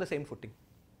basically on the same footing.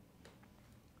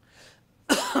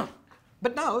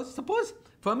 But now, suppose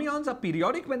fermions are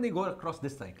periodic when they go across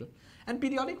this cycle, and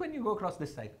periodic when you go across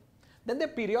this cycle. Then they're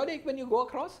periodic when you go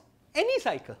across any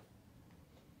cycle.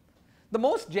 The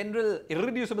most general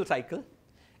irreducible cycle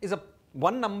is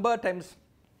one number times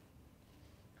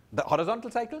the horizontal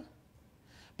cycle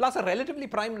plus a relatively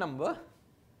prime number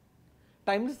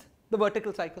times the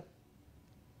vertical cycle.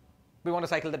 We want a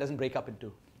cycle that doesn't break up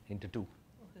into two.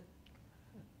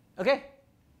 Okay?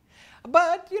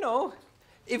 But,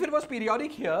 if it was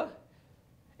periodic here,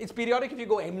 it's periodic if you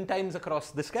go m times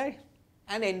across this guy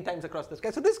and n times across this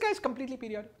guy. So this guy is completely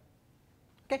periodic.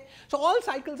 Okay? So all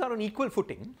cycles are on equal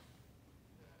footing.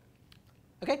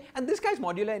 Okay? And this guy is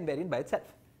modular invariant by itself.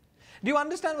 Do you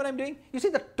understand what I'm doing? You see,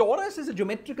 the torus is a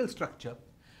geometrical structure,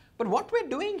 but what we're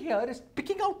doing here is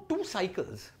picking out two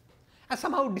cycles as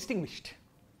somehow distinguished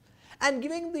and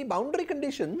giving the boundary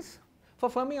conditions for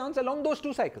fermions along those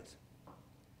two cycles.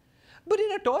 But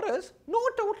in a torus,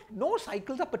 no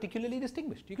cycles are particularly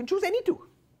distinguished. You can choose any two.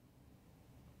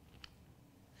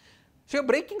 So you're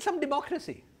breaking some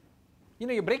democracy.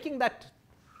 You're breaking that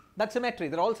symmetry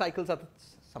that all cycles are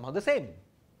somehow the same.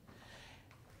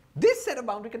 This set of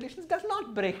boundary conditions does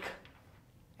not break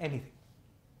anything.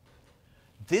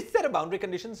 This set of boundary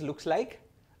conditions looks like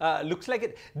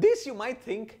it. This you might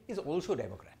think is also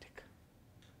democratic.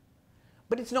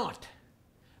 But it's not.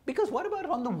 Because what about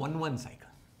on the 1-1 cycle?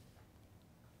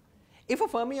 If a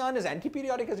fermion is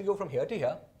antiperiodic as you go from here to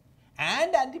here,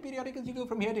 and antiperiodic as you go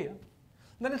from here to here,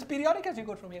 then it's periodic as you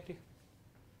go from here to here.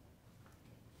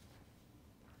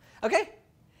 Okay?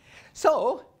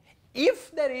 So, if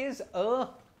there is a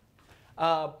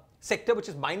sector which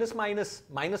is minus, minus,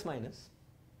 minus, minus,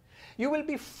 you will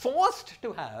be forced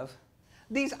to have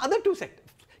these other two sectors.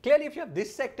 Clearly, if you have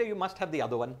this sector, you must have the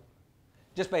other one,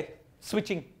 just by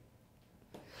switching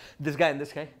this guy and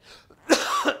this guy.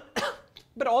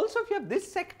 But also, if you have this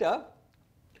sector,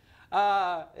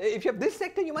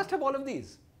 you must have all of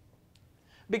these.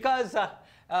 Because,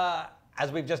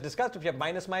 as we've just discussed, if you have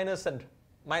minus, minus, and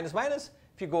minus, minus,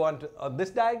 if you go on this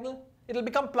diagonal, it will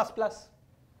become plus, plus,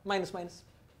 minus, minus.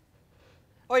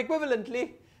 Or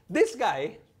equivalently, this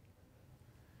guy,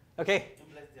 okay,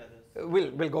 Implies the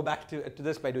others. we'll go back to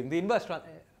this by doing the inverse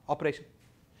operation.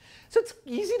 So it's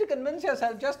easy to convince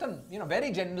yourself just on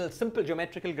very general, simple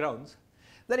geometrical grounds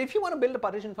that if you want to build a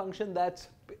partition function that's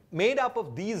made up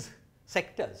of these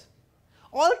sectors,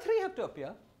 all three have to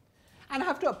appear and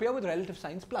have to appear with relative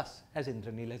signs plus, as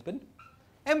Indraneel has been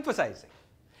emphasizing.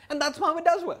 And that's how it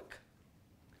does work,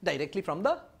 directly from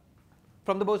the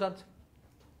bosons.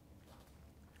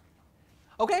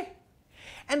 Okay?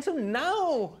 And so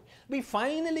now we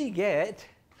finally get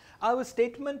our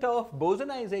statement of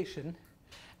bosonization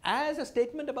as a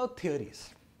statement about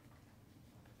theories.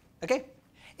 Okay?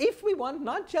 If we want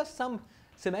not just some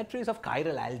symmetries of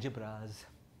chiral algebras,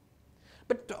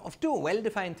 but of two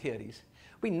well-defined theories,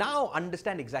 we now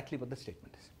understand exactly what the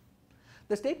statement is.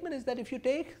 The statement is that if you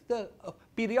take the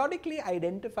periodically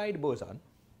identified boson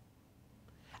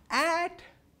at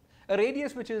a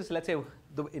radius which is, let's say,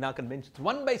 in our conventions,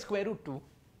 1 by square root 2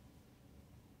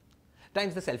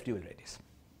 times the self-dual radius.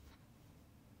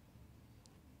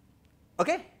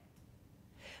 Okay?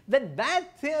 Then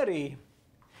that theory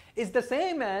is the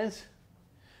same as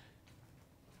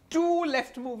two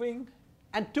left-moving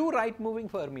and two right-moving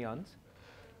fermions,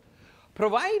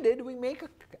 provided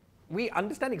we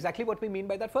understand exactly what we mean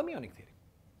by that fermionic theory.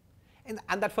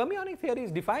 And that fermionic theory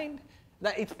is defined,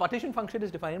 that its partition function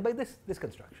is defined by this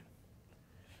construction.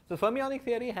 So fermionic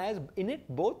theory has in it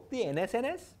both the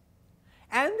NSNS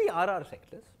and the RR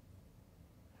sectors,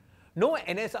 no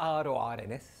NSR or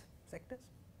RNS sectors.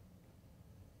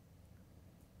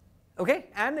 Okay,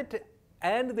 and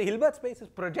the Hilbert space is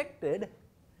projected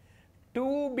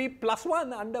to be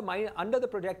 +1 under the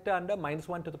projector under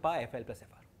 -1 to the power FL plus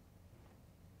FR.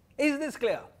 Is this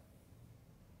clear?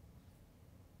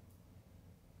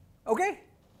 Okay,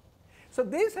 so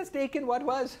this has taken what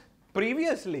was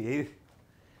previously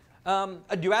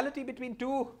a duality between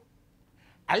two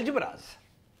algebras,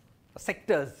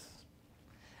 sectors,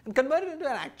 and converted into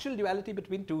an actual duality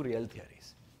between two real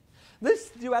theories.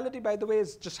 This duality, by the way,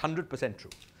 is just 100%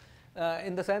 true,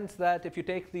 in the sense that if you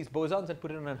take these bosons and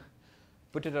put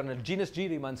it on a genus G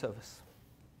Riemann surface,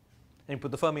 and you put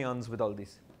the fermions with all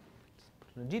these, put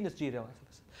it on a genus G Riemann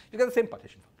surface, you get the same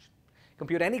partition function.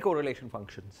 Compute any correlation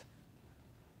functions.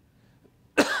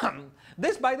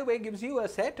 This, by the way, gives you a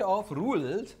set of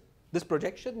rules. This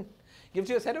projection gives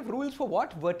you a set of rules for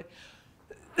what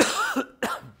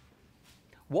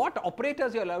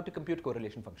operators you're allowed to compute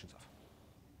correlation functions of.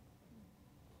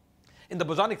 In the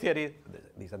bosonic theory,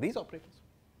 these are these operators.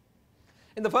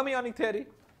 In the fermionic theory,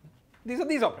 these are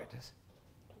these operators,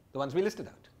 the ones we listed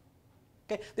out.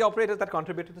 Okay? The operators that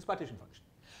contribute to this partition function.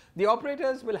 The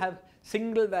operators will have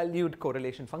single-valued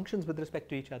correlation functions with respect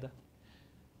to each other.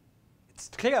 It's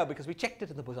clear because we checked it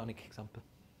in the bosonic example.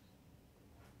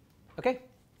 Okay?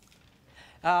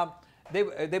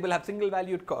 They will have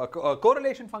single-valued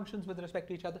correlation functions with respect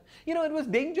to each other. You know, it was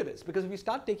dangerous because if we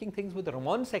start taking things with the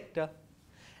Ramond sector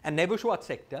and Nebuchadnezzar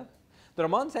sector, the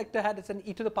Ramond sector had an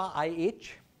e to the power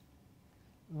IH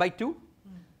by 2,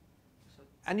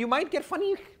 and you might get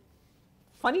funny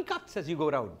cuts as you go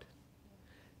around.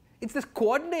 It's this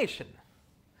coordination,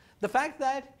 the fact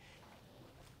that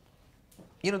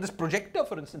this projector,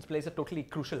 for instance, plays a totally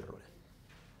crucial role.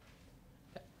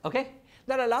 Okay,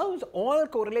 that allows all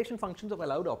correlation functions of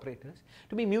allowed operators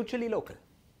to be mutually local.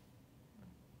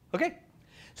 Okay,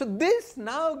 so this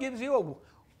now gives you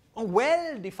a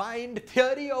well-defined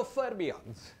theory of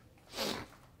fermions.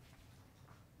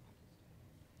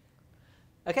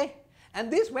 Okay,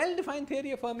 and this well-defined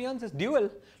theory of fermions is dual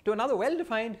to another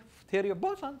well-defined theory of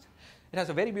bosons. It has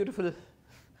a very beautiful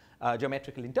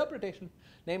geometrical interpretation,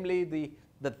 namely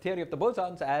the theory of the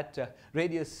bosons at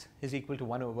radius is equal to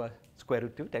 1 over square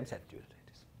root 2 times self-dual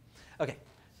radius.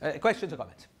 Okay, questions or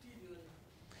comments?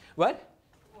 What?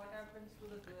 What happens to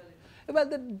the duality? Well,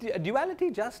 the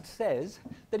duality just says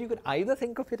that you could either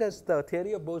think of it as the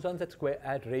theory of bosons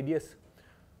at radius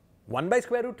 1 by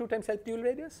square root 2 times self-dual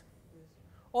radius,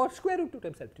 or square root 2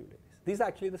 times self-dual radius. These are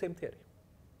actually the same theory.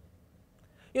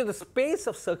 The space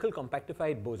of circle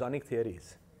compactified bosonic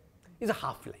theories is a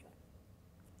half-line.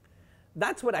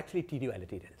 That's what actually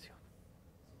T-duality tells you,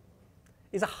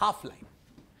 is a half-line.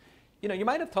 You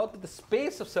might have thought that the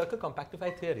space of circle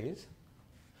compactified theories,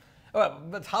 well,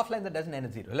 that's half-line that doesn't end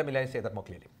at 0. Let me say that more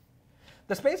clearly.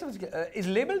 The space is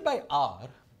labeled by R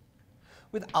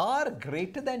with R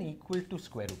greater than equal to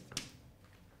square root 2.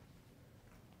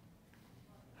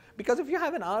 Because if you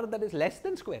have an R that is less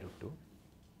than square root 2,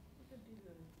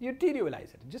 you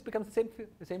T-dualize it. It just becomes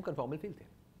the same conformal field theory.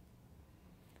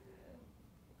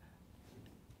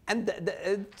 And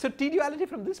so T-duality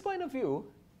from this point of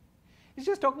view is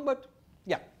just talking about,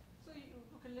 yeah. So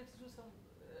okay, let's do some.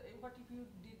 What if you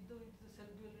did the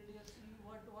self-dual radius?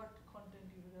 What content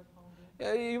you would have found?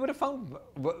 you would have found,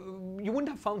 you wouldn't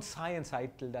have found psi and psi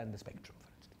tilde in the spectrum,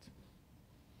 for instance,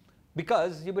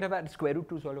 because you would have had square root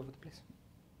 2s all over the place.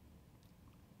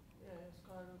 Yeah,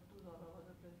 square root 2 all over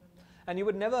the place. And you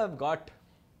would never have got,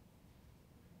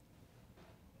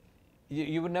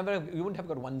 you wouldn't have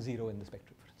got 1, 0 in the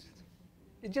spectrum, for instance.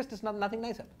 It just is nothing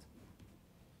nice happens.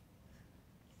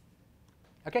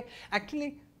 Okay,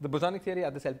 actually, the bosonic theory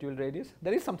at the self-dual radius,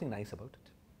 there is something nice about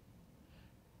it,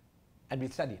 and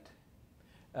we'll study it.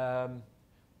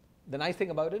 The nice thing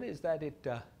about it is that it,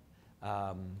 the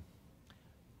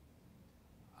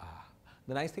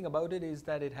nice thing about it is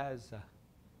that it has,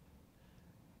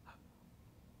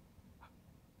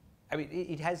 I mean,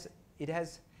 it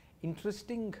has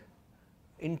interesting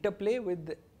interplay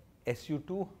with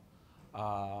SU2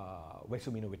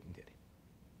 Wessel-Minowitten theory.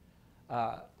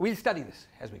 We'll study this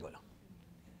as we go along.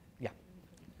 Yeah.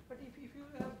 But if you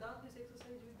have done this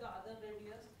exercise with the other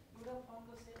radius, you would have found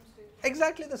the same state.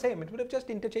 Exactly the same. It would have just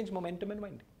interchanged momentum and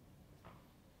winding.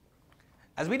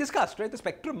 As we discussed, right, the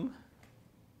spectrum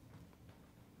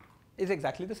is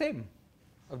exactly the same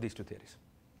of these two theories.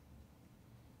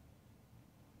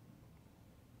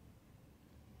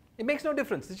 It makes no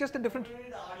difference. It's just a different. R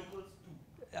equals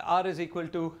 2. R is equal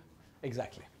to,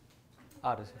 exactly.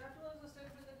 R is. That was the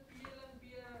statement that PL and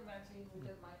PR are matching with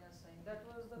a minus sign. That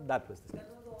was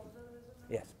the observation.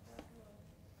 Yes.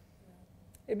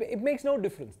 It makes no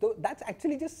difference. Though that's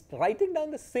actually just writing down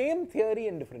the same theory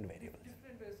in different variables.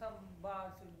 Different way, some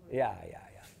bars will go. Yeah.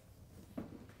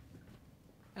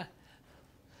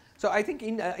 So I think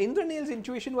Indra Neil's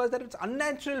intuition was that it's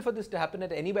unnatural for this to happen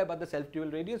at anywhere but the self-dual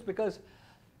radius, because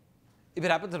if it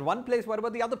happens at one place, what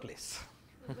about the other place?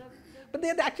 But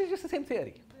they're actually just the same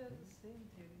theory. They are the same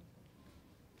theory.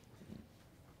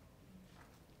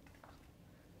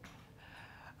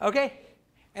 Okay.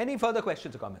 Any further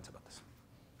questions or comments about this?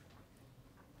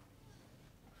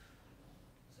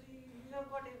 So you have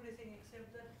got everything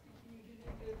except that you didn't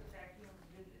get the tachyons,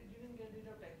 you didn't get rid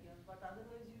of tachyons, but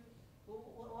otherwise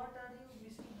what are you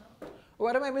missing now?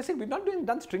 What am I missing? We've not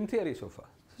done string theory so far.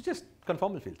 It's just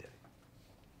conformal field theory.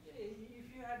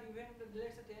 If you had even,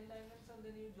 let's say 10 dimensions,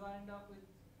 then you joined up with,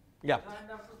 Yeah.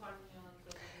 joined up to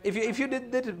fermions. If you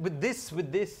did that with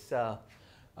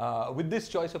this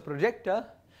choice of projector,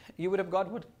 you would have got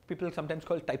what people sometimes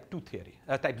call type 2 theory,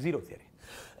 type 0 theory.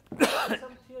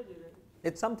 Some theory, right?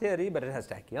 It's some theory, but it has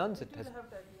tachyons. It It has will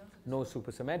have tachyons. no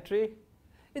supersymmetry.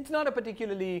 It's not a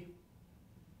particularly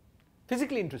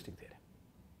physically interesting theory.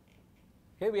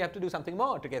 Okay, we have to do something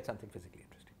more to get something physically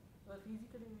interesting. But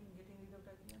physically mean getting rid of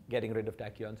tachyons. Getting rid of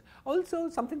tachyons. Also,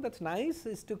 something that's nice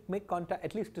is to make contact,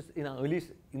 at least in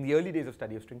the early days of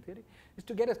study of string theory, is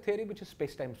to get a theory which is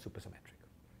space-time supersymmetric.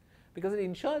 Because it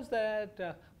ensures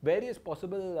that various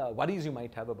possible worries you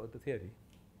might have about the theory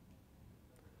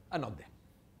are not there.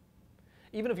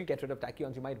 Even if you get rid of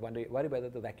tachyons, you might worry whether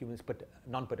the vacuum is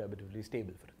non-perturbatively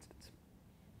stable, for instance.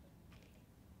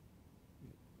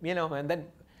 You know, and then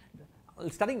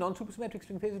studying non-supersymmetric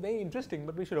string theory is very interesting,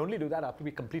 but we should only do that after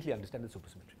we completely understand the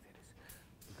supersymmetric theories,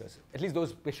 because at least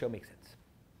those sure make sense.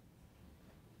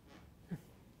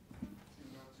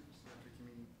 Non-supersymmetric, you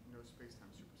mean no space-time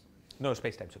supersymmetry? No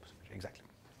space-time supersymmetry, exactly.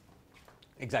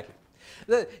 Exactly.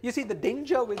 You see, the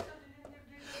danger with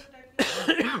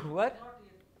what?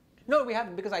 No, we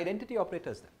haven't, because identity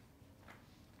operator is there.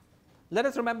 Let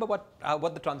us remember what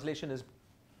the translation is.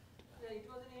 Yeah, it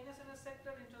was in NSNS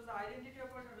sector, it was the identity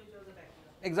operator which was the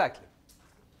tachyon. Exactly.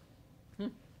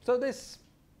 So this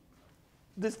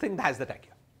thing has the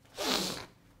tachyon.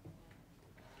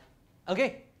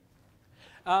 Okay.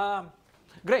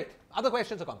 Great. Other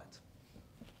questions or comments?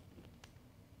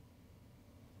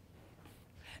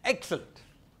 Excellent.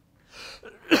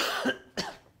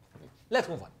 Let's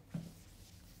move on.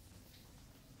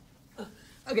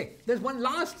 Okay, there's one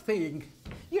last thing.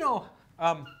 You know,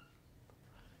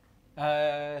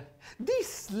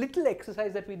 this little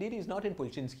exercise that we did is not in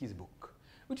Polchinski's book,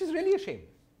 which is really a shame.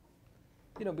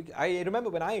 You know, I remember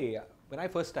when I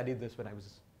first studied this when I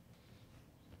was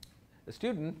a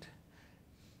student,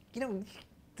 you know,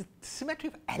 the symmetry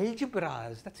of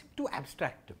algebras, that seemed too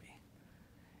abstract to me.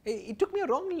 It took me a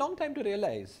long time to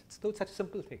realize, it's though such a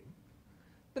simple thing,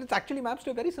 that it actually maps to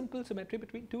a very simple symmetry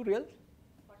between two real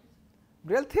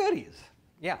theories.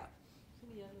 Yeah. It's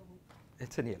in yellow book.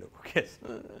 It's in yellow book, yes.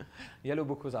 Yellow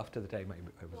book was after the time I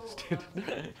was a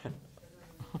student.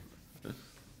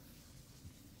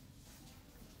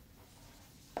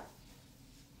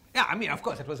 Yeah, I mean, of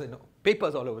course, it was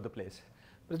papers all over the place.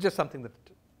 It was just something that,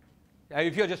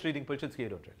 if you're just reading Polchinski, you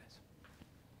don't realize.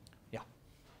 Yeah.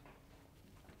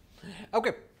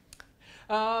 Okay.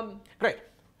 Great.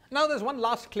 Now there's one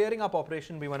last clearing up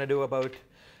operation we want to do about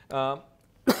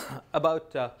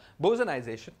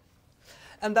bosonization,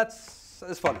 and that's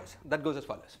as follows. That goes as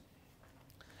follows.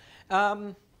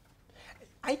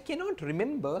 I cannot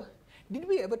remember, did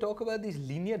we ever talk about these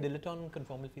linear dilaton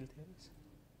conformal field theories?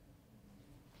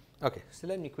 Okay, so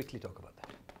let me quickly talk about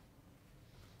that.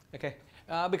 Okay,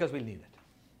 because we'll need it.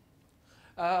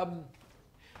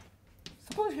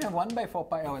 Suppose you have 1 by 4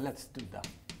 pi, let's do the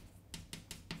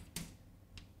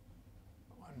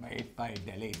 1 by 8 pi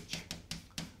del h,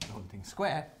 the whole thing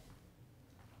square.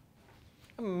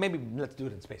 Maybe let's do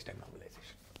it in space-time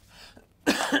normalization.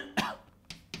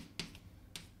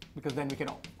 Because then we can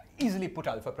easily put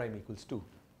alpha prime equals 2.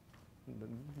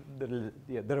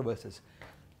 The reverse is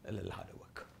a little harder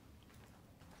work.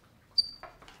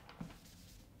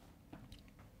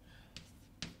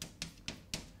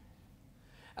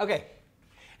 Okay,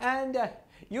 and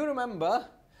you remember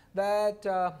that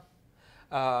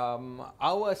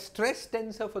our stress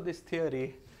tensor for this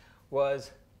theory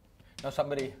was, now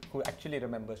somebody who actually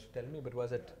remembers to tell me, but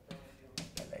was it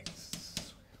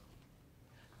Alex?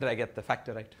 Did I get the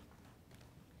factor right?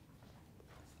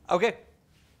 Okay,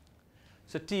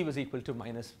 so T was equal to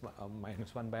minus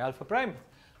 1 by alpha prime.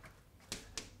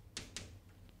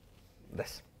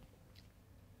 This.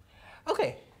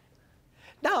 Okay,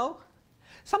 now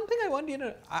something I want you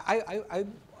to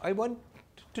I want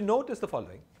to notice the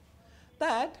following,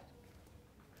 that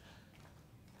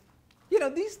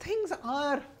these things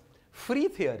are free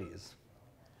theories,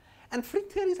 and free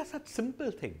theories are such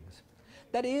simple things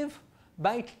that if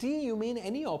by T you mean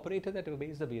any operator that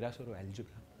obeys the Virasoro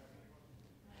algebra,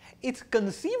 it's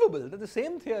conceivable that the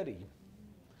same theory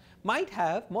might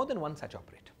have more than one such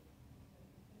operator.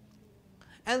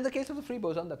 And in the case of the free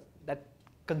boson, that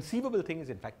conceivable thing is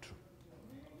in fact true.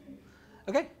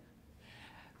 Okay?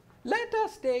 Let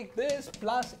us take this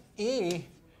plus A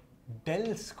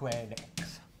del squared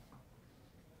x.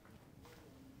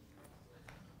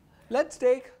 Let's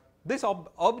take this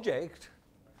object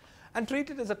and treat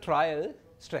it as a trial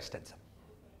stress tensor.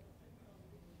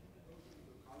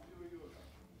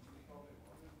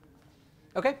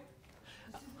 Okay?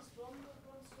 This is from the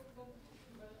concept of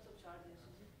balance of charges.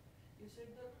 You said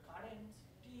the currents,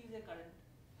 T is a current.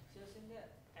 So you're saying the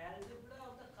algebra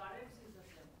of the currents is the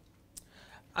same.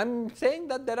 I'm saying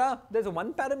that there's a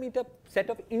one parameter set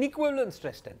of inequivalent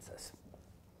stress tensors.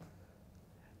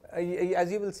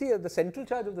 As you will see, the central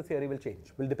charge of the theory will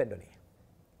change, will depend on A.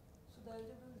 So the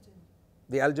algebra will change.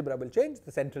 The algebra will change,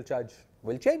 the central charge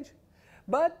will change,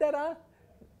 but there are,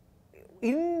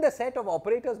 in the set of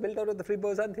operators built out of the free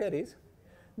boson theories,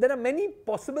 there are many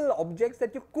possible objects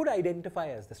that you could identify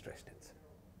as the stress tensor.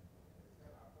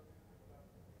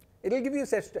 It will give you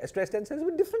stress tensors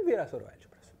with different Virasoro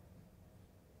algebras.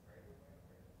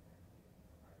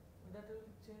 That will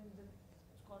change the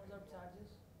concept charges.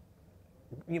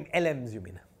 LMs, you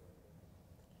mean?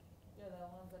 Yeah, the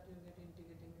ones that you get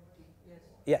integrating T.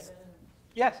 Yes. Then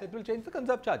Yes, it will change the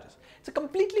conserved charges. It's a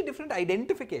completely different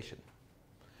identification.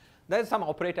 There is some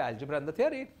operator algebra in the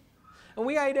theory, and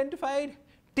we identified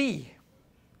T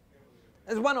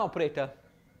as one operator,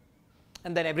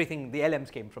 and then everything, the LMs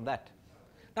came from that.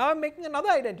 Now I'm making another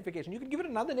identification. You can give it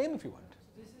another name if you want.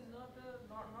 this is not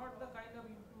the kind of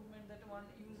improvement that one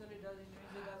usually does. It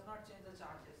usually does not change the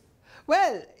charges.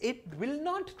 Well, it will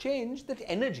not change the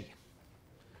energy,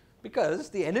 because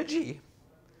the energy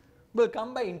will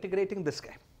come by integrating this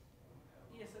guy.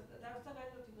 Yes, that's the kind of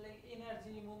thing like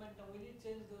energy, momentum. Will it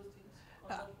change those things? On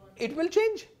that point? It will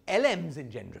change LMs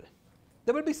in general.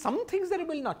 There will be some things that it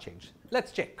will not change.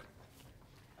 Let's check.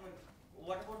 I mean,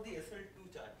 what about the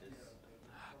SL2 charges?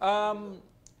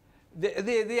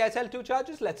 The SL2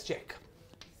 charges, let's check.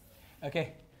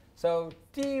 Okay, so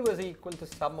T was equal to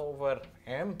sum over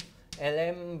M,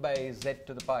 Lm by z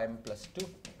to the power m plus 2.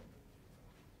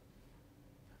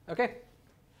 Okay,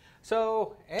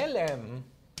 so Lm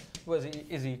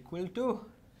is equal to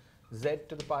z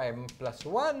to the power m plus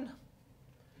 1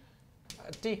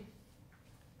 T.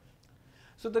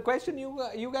 So the question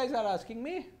you guys are asking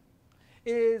me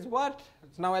is what?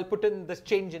 So now I'll put in this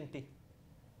change in T.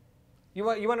 You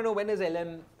want to know when is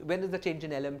the change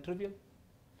in Lm trivial?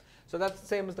 So that's the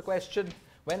same as the question,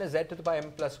 when is z to the power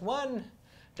m plus 1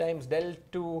 times del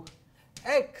 2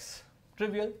 x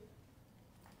trivial?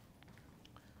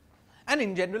 And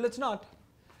in general it's not.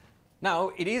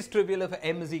 Now it is trivial if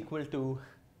m is equal to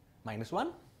minus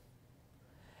 1,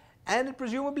 and it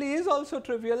presumably is also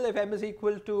trivial if m is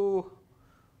equal to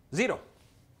 0,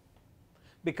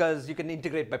 because you can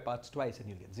integrate by parts twice and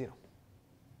you'll get 0.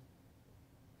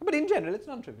 But in general it's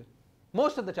non-trivial.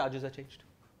 Most of the charges are changed.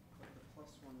 But the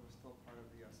plus one was still part of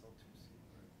the SL2C,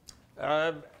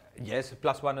 right? Yes,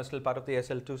 plus 1 is still part of the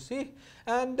SL2C.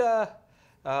 And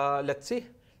let's see.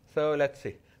 So let's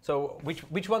see. So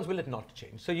which ones will it not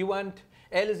change? So you want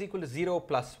L is equal to 0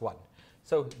 plus 1.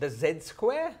 So the Z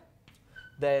square,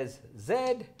 there's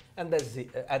Z, and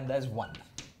there's 1.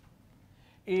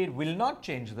 It will not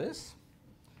change this.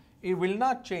 It will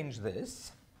not change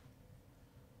this.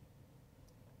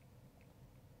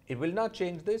 It will not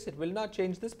change this. It will not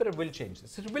change this, but it will change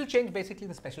this. It will change basically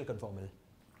the special conformal,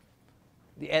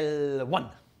 the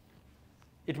L1.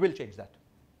 It will change that.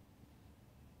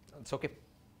 It's okay.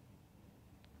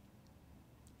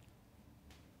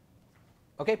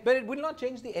 Okay, but it will not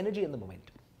change the energy and the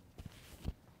momentum.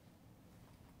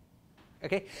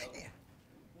 Okay.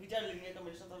 Which are linear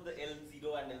combinations of the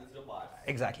L0 and L0 bars.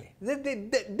 Exactly.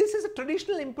 This is a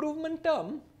traditional improvement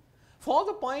term for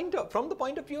the from the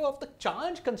point of view of the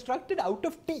charge constructed out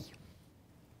of T.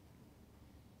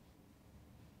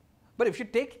 But if you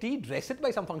take T, dress it by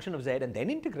some function of Z and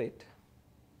then integrate,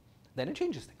 then it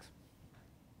changes things.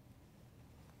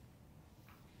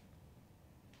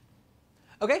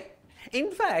 Okay?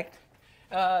 In fact,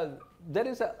 there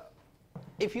is a,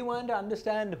 if you want to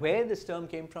understand where this term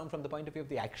came from the point of view of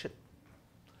the action.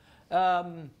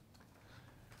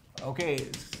 Okay,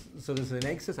 so this is an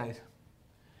exercise.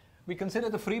 We consider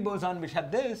the free boson which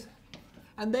had this,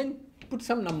 and then put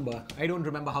some number. I don't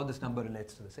remember how this number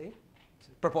relates to this, A. It's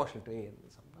proportional to A,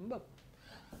 some number.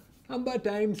 Number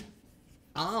times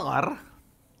R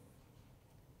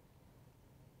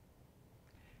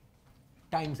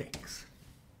times X.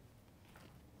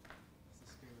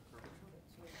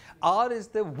 R is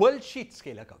the world sheet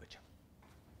scalar curvature.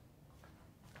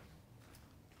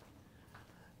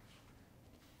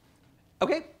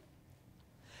 Okay?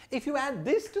 If you add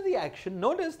this to the action,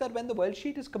 notice that when the world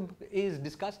sheet is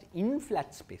discussed in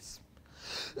flat space,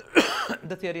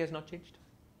 the theory has not changed.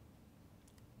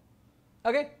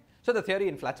 Okay? So the theory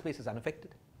in flat space is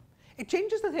unaffected. It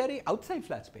changes the theory outside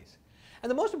flat space.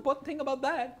 And the most important thing about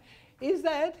that is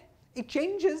that it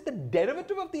changes the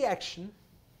derivative of the action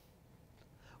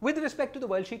with respect to the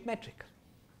world sheet metric.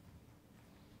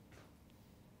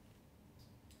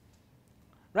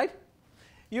 Right?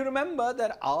 You remember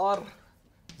that R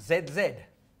ZZ,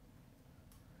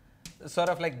 sort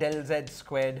of like del Z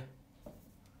squared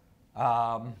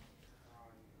 5,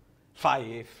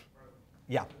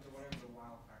 yeah,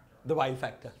 the while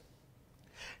factor.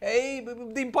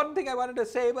 The important thing I wanted to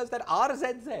say was that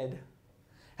RZZ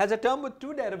has a term with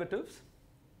two derivatives,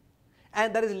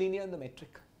 and that is linear in the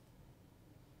metric.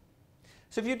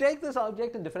 So if you take this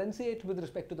object and differentiate with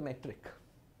respect to the metric,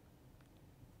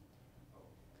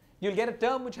 you'll get a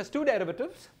term which has two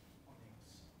derivatives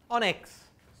on X,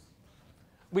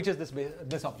 which is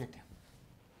this object here.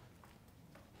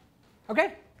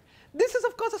 Okay? This is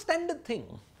of course a standard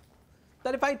thing,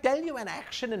 that if I tell you an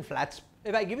action in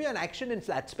if I give you an action in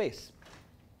flat space,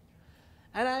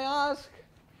 and I ask,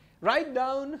 write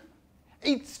down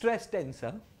its stress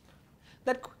tensor,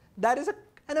 that is an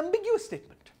ambiguous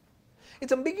statement.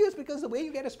 It's ambiguous because the way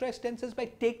you get a stress tensor is by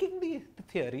taking the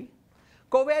theory,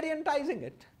 covariantizing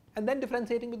it, and then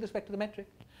differentiating with respect to the metric.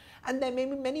 And there may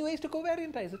be many ways to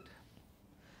covariantize it,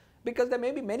 because there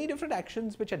may be many different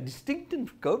actions which are distinct in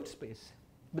curved space,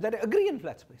 but that agree in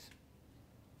flat space.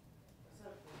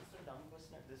 Sir, just a dumb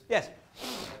question at this point. Yes.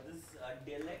 This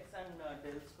del x and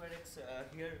del square x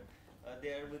here, they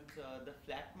are with the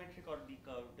flat metric or the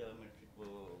curved metric,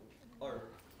 or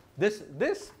This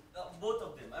both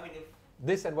of them. I mean, if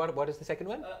this and what is the second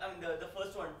one? I mean the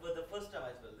first one, the first term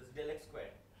as well. This del x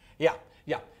squared. Yeah,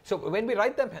 yeah. So when we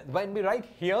write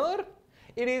here,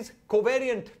 it is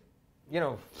covariant,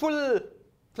 full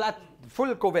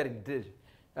covariant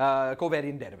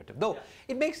derivative. Though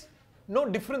it makes no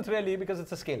difference really because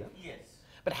it's a scalar. Yes.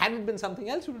 But had it been something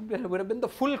else, it would have been the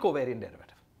full covariant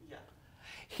derivative. Yeah.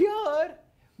 Here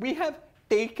we have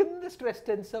taken the stress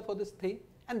tensor for this thing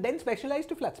and then specialized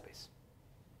to flat space.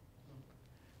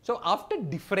 So after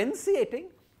differentiating,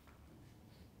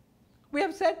 we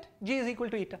have said G is equal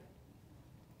to eta.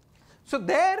 So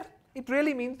there it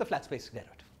really means the flat space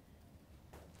derivative.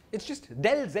 It's just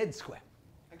del Z square.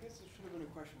 I guess there should have been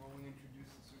a question when we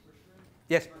introduced the superstring.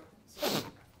 Yes. So,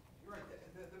 you're right.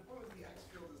 The point with the X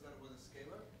field is that it was a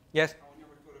scalar. Yes. We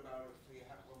never thought about it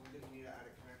until we didn't need to add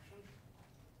a connection.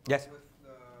 Yes. With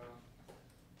the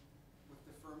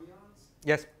fermions,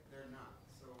 Yes. they're not.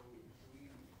 So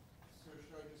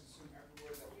should I just assume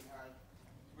everywhere that we had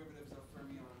derivatives of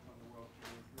fermions on the world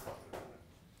field?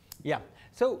 Yeah.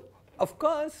 So of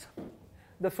course,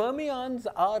 the fermions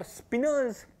are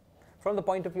spinors from the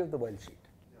point of view of the world sheet.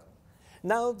 Yeah.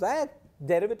 Now that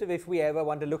derivative, if we ever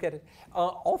want to look at it,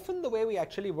 often the way we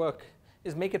actually work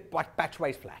is make it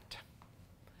patchwise flat.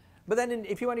 But then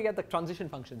if you want to get the transition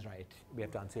functions right, we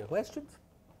have to answer your questions.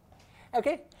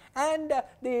 Okay, and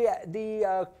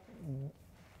the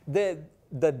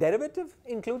derivative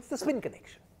includes the spin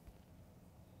connection.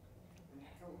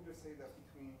 Can't we just say that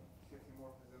between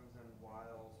diffeomorphisms and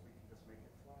whiles we can just make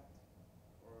it flat?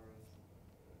 Or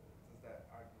does that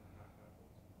argument not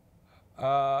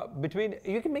hold? Between,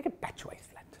 you can make it patchwise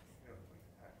flat. Yeah, we can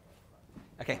patchwise flat.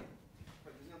 Okay,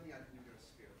 But there's nothing I can do to a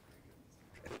sphere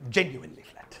to make it. genuinely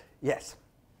flat. Yes,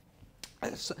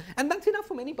 and that's enough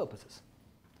for many purposes.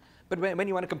 But when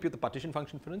you want to compute the partition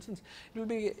function, for instance,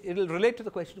 it will relate to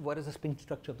the question of what is the spin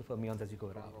structure of the fermions as you go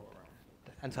around,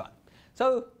 and so on.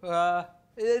 So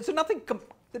it's nothing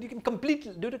that you can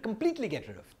completely get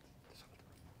rid of.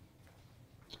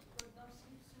 But now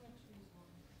symmetry is gone.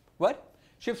 What?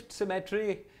 Shift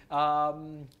symmetry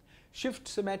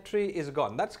is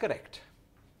gone. That's correct.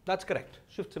 That's correct.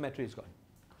 Shift symmetry is gone.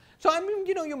 So I mean,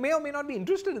 you may or may not be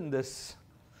interested in this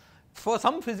for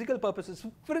some physical purposes.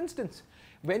 For instance,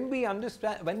 when we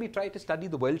try to study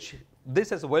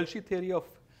this as a world sheet theory of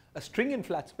a string in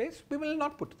flat space, we will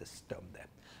not put this term there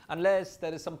unless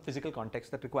there is some physical context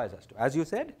that requires us to. As you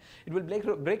said, it will break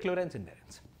Lorentz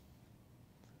invariance.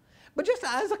 But just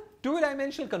as a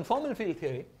two-dimensional conformal field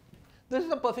theory, this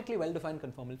is a perfectly well-defined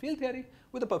conformal field theory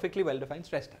with a perfectly well-defined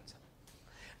stress tensor.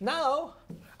 Now,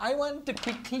 I want to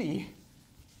quickly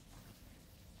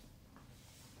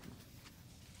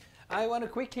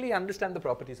understand the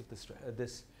properties of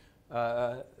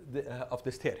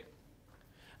this theory.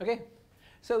 Okay,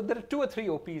 so there are 2 or 3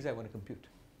 OPs I want to compute.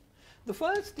 The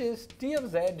first is T of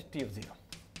Z, T of 0.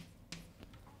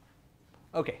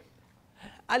 Okay,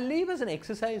 I'll leave as an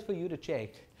exercise for you to check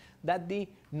that the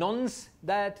non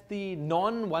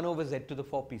 1 over Z to the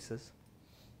 4 pieces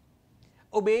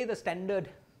obey the standard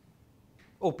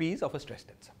OPs of a stress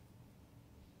tensor.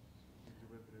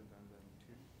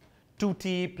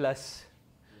 2t plus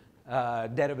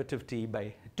derivative t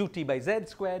by 2t by z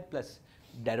squared plus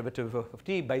derivative of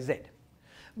t by z.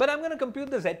 But I'm going to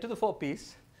compute the z to the 4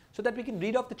 piece so that we can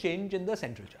read off the change in the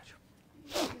central charge.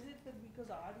 Is it that because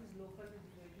R is local, it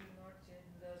will not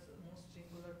change the most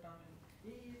singular term?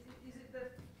 Is it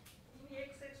that in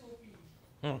XXOP,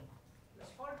 the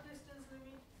short distance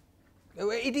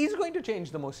limit? It is going to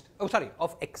change the most,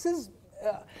 of x's,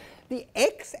 the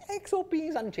XXOP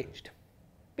is unchanged.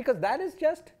 Because that is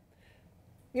just,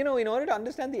 in order to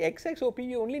understand the XXOP,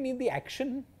 you only need the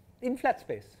action in flat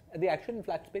space. The action in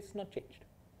flat space is not changed.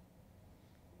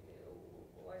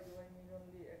 Why do I need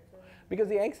only X? Because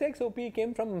the XXOP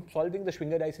came from solving the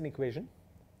Schwinger-Dyson equation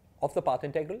of the path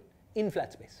integral in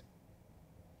flat space.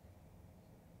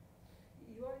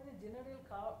 You are in a general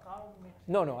curve metric.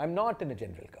 No, I'm not in a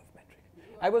general curve metric.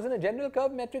 I was in a general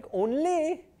curve metric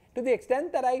only to the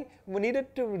extent that I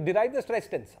needed to derive the stress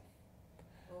tensor.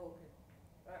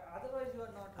 Otherwise you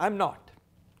are not. I'm not.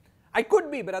 I could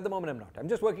be, but at the moment I'm not. I'm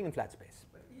just working in flat space.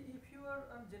 But if you are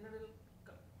on general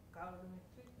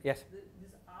calorimetry, Yes.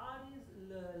 This R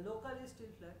is locally still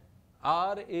flat.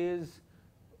 R is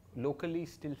locally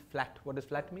still flat. What does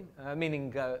flat mean? Meaning,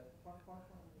 It's not zero.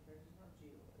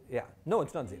 yeah, no,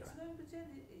 it's not 0. It's going to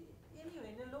change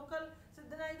anyway in a local. So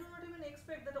then I do not even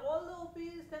expect that all the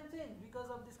OPs can change because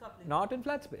of this coupling. Not in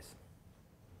flat space.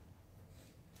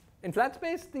 In flat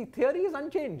space, the theory is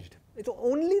unchanged. It's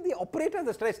only the operator,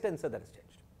 the stress tensor, that has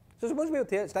changed. So suppose we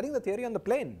are studying the theory on the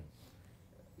plane,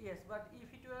 Yes, but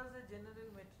if it was a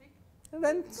general metric,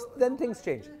 then things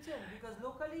change. It will change because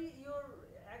locally your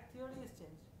theory is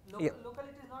changed. Yeah. Locally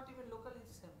it is not even locally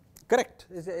the same. Correct.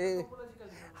 Topological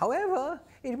difference. However,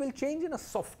 it will change in a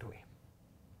soft way.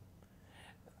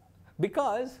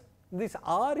 Because this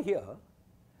R here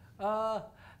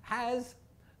has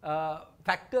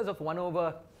factors of 1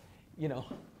 over,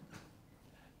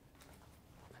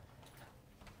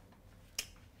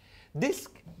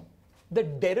 the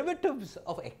derivatives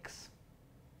of x,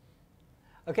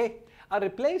 okay, are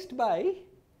replaced by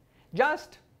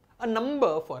just a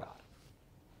number for R.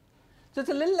 So it's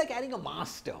a little like adding a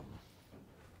mass term.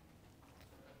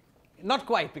 Not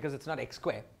quite, because it's not x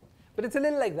squared, but it's a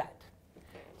little like that.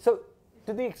 So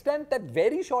to the extent that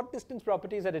very short distance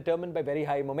properties are determined by very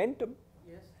high momentum,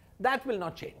 Yes. that will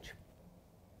not change.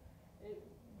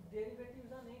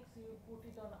 Derivatives on x, you put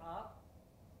it on R.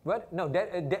 Well, no,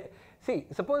 see,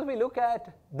 suppose we look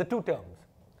at the 2 terms.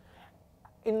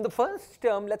 In the first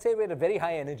term, let's say we're at very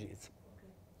high energies.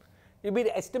 You'll be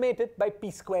estimated by p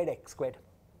squared x squared.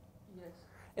 Yes.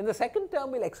 In the second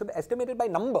term, we'll estimate it by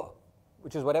number,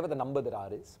 which is whatever the number that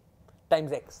R is,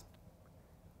 times x.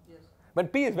 Yes. When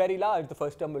p is very large, the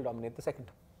first term will dominate the second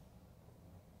term.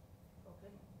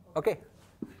 Okay. Okay.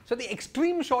 So the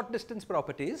extreme short distance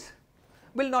properties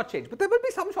will not change, but there will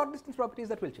be some short distance properties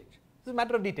that will change. This is a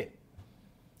matter of detail.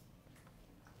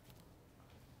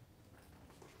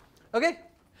 Okay?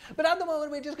 But at the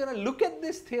moment we're just going to look at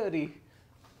this theory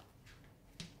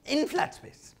in flat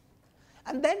space.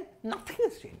 And then nothing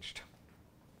has changed,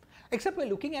 except we're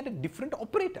looking at a different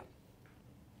operator.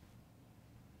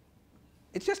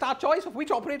 It's just our choice of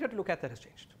which operator to look at that has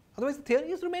changed. Otherwise the theory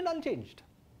has remained unchanged.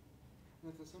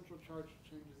 And if the central charge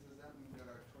changes, does that mean that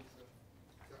our choice of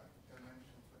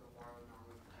dimension for the wire now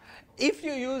is? If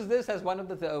you use this as one of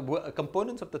the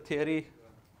components of the theory,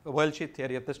 world sheet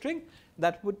theory of the string,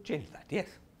 that would change that, yes.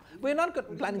 We're not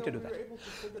planning to do that. We were able to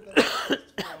figure that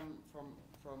out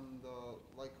from the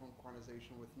light cone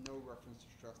quantization with no reference to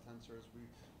stress tensors. We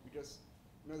just,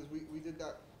 we did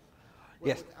that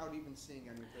Yes. without even seeing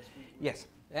any of this. Yes.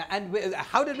 And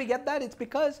how did we get that? It's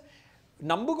because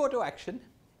Nambu-Goto action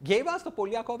gave us the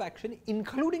Polyakov action,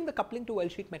 including the coupling to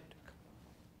world sheet metric.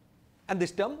 And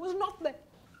this term was not there.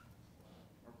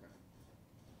 Okay.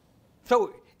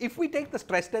 So if we take the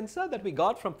stress tensor that we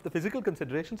got from the physical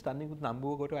considerations starting with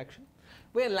Nambu-Goto action,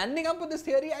 we are landing up with this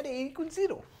theory at A equals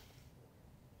 0.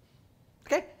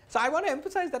 Okay? So I want to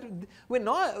emphasize that we're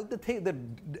not, the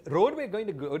road we're going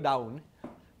to go down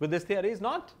with this theory is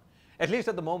not, at least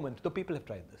at the moment, though people have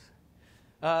tried this,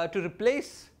 to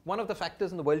replace one of the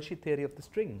factors in the world sheet theory of the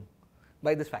string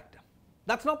by this factor.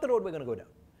 That's not the road we're going to go down.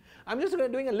 I'm just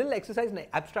doing a little exercise in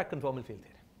abstract conformal field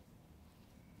theory.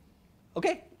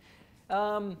 Okay?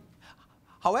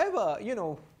 However,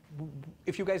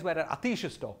 if you guys were at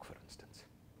Atish's talk, for instance,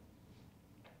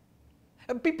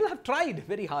 people have tried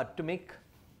very hard to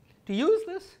use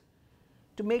this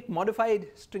to make modified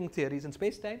string theories in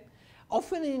space-time,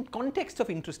 often in context of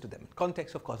interest to them,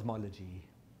 context of cosmology,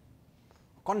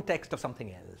 context of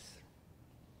something else.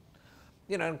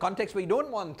 In context where you don't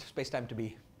want space-time to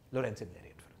be Lorentz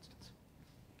invariant, for instance.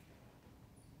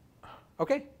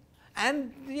 Okay?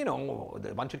 And,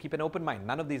 one should keep an open mind.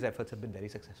 None of these efforts have been very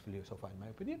successful so far, in my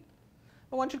opinion.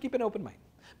 But one should keep an open mind.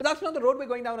 But that's not the road we're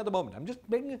going down at the moment. I'm just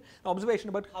making an observation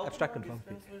about abstract conformal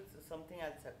field. How with something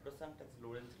as sacrosanct as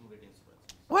Lorentz invariance, for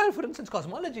instance? Well, for instance,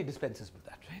 cosmology dispenses with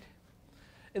that, right?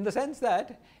 In the sense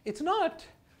that it's not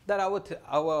that our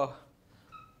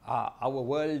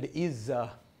world is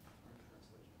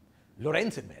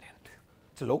Lorentz invariant.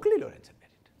 It's locally Lorentz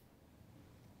invariant.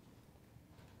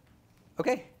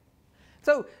 Okay?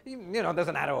 So, there's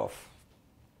an arrow of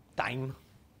time.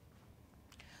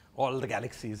 All the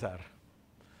galaxies are,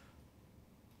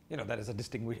 there is a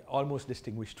almost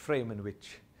distinguished frame in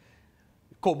which,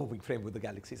 co-moving frame with the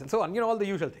galaxies and so on, all the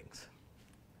usual things.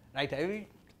 Right?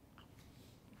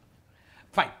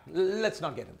 Fine, let's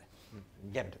not get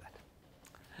into that.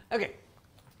 Okay,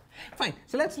 fine.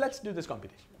 So let's do this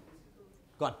computation.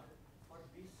 Go on. For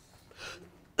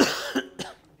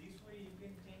this way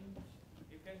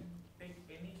you can take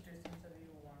any stress tensor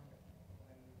you want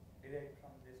and derive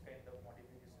from this kind of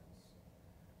modifications.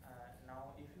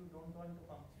 Now, if you don't want to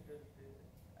consider this,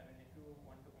 if you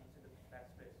want to consider flat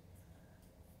space,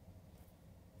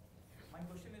 my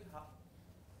question is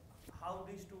how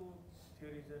these two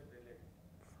theories are related.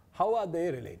 How are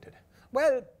they related?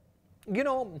 Well,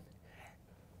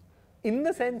 in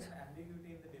the sense,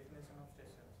 Ambiguity in the definition of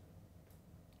stress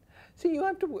tensor. see, you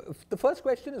have to, the first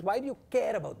question is, why do you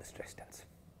care about the stress tensor?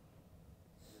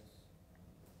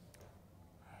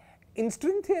 In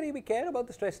string theory, we care about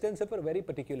the stress tensor for a very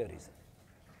particular reason.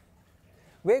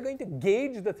 We're going to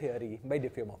gauge the theory by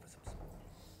diffeomorphisms.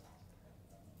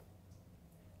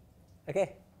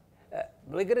 Okay?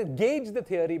 We're going to gauge the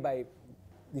theory by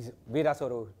this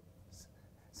Virasoro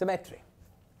symmetry.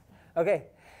 Okay?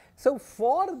 So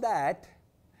for that,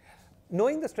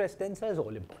 knowing the stress tensor is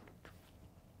all important.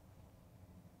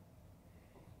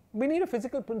 We need a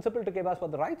physical principle to give us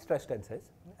what the right stress tensor is.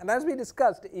 And as we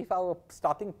discussed, if our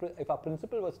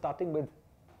principle was starting with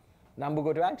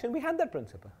Nambu-Goto action, we had that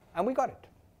principle and we got it.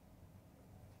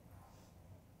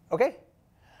 Okay?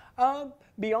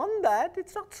 Beyond that,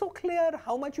 it's not so clear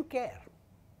how much you care.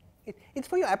 It's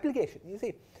for your application. You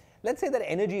see, let's say that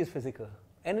energy is physical.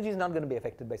 Energy is not going to be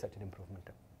affected by such an improvement.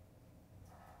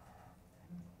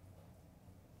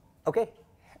 Okay?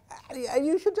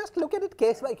 You should just look at it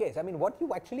case by case. What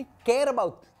you actually care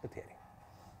about the theory.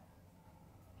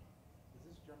 Is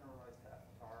this generalized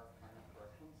R kind of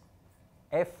corrections?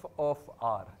 F of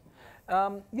R.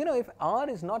 If R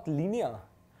is not linear,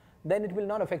 then it will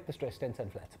not affect the stress tensor in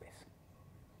flat space.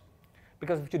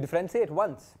 Because if you differentiate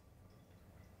once,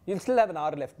 you'll still have an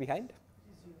R left behind,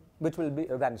 which will be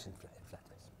vanish in flat space.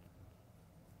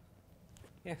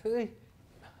 Yeah, okay.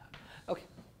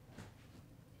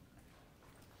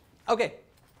 Okay.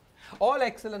 All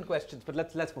excellent questions, but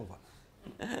let's move on.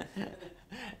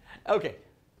 Okay.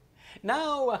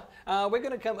 Now we're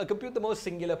going to compute the most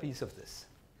singular piece of this.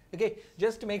 Okay,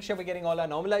 just to make sure we're getting all our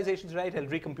normalizations right, I'll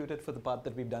recompute it for the part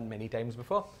that we've done many times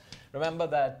before. Remember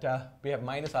that we have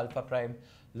minus alpha prime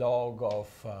log of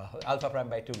alpha prime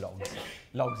by 2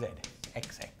 log z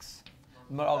xx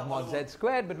log mod z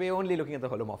squared, but we're only looking at the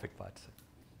holomorphic parts.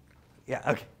 Yeah,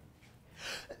 okay.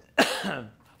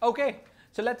 Okay,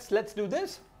 so let's do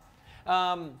this.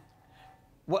 The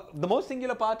most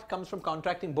singular part comes from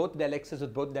contracting both del x's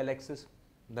with both del x's.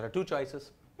 There are two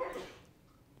choices.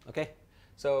 Okay,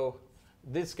 so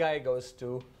this guy goes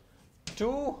to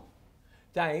 2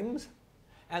 times,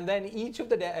 and then each of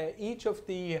the del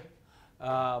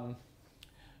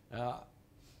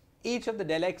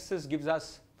x's gives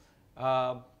us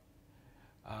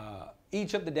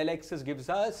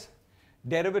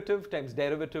derivative times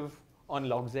derivative on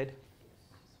log z.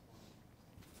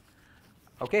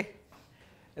 Okay,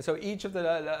 and so each of the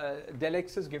del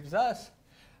x's gives us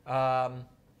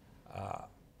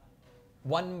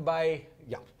 1 by,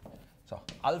 yeah, so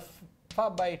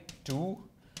alpha by 2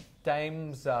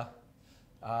 times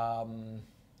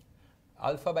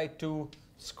alpha by 2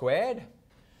 squared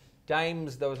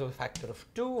times, there was a factor of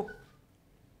 2,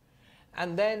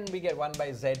 and then we get 1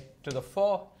 by z to the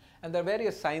 4, and there are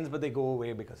various signs, but they go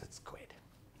away because it's squared.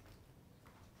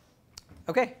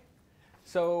 Okay,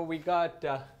 so we got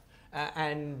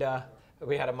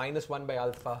we had a minus 1 by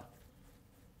alpha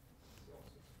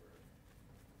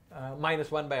minus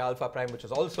 1 by alpha prime, which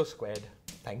is also squared.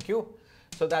 Thank you.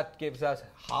 So that gives us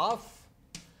half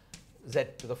z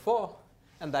to the 4,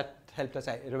 and that helped us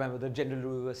remember the general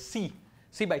rule was c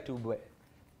by 2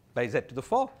 by z to the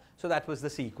 4. So that was the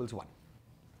c equals 1.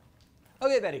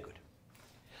 Okay, very good.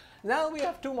 Now we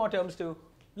have 2 more terms to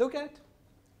look at.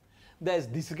 There's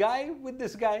this guy with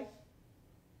this guy.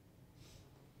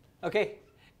 Okay,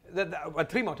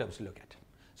 3 more terms to look at.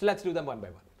 So let's do them one by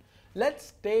one.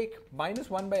 Let's take minus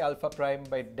 1 by alpha prime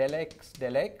by del x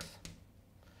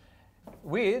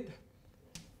with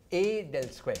a del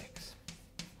square x.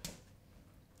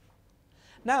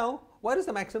 Now, what is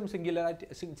the maximum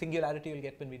singularity you'll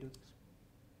get when we do this?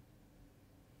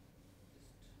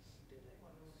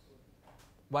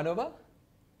 1 over?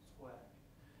 Square.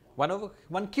 1 over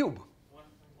 1 cube.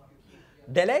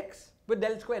 Del x with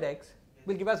del squared x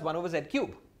will give us 1 over z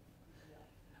cube.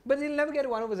 But you'll never get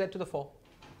 1 over z to the 4.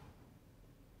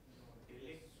 Del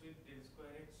x with del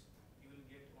square x, you will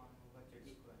get 1 over z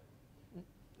square.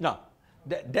 No,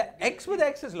 the x with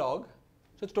x is log,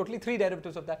 so it's totally 3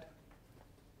 derivatives of that.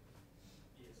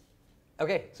 Yes.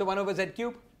 Okay, so 1 over z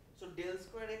cube. So del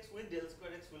square x with del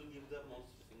square x will give the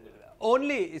most singular.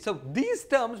 Only, so these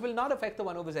terms will not affect the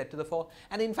 1 over z to the 4,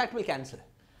 and in fact will cancel.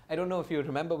 I don't know if you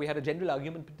remember, we had a general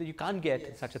argument that you can't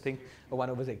get such a thing, a 1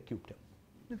 over z cube term.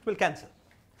 It will cancel.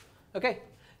 Okay,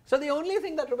 so the only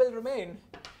thing that will remain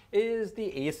is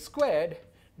the a squared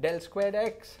del squared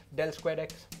x del squared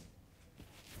x.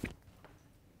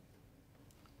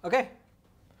 Okay,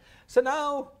 so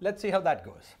now let's see how that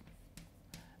goes.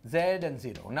 Z and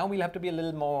 0. Now we'll have to be a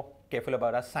little more careful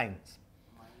about our signs.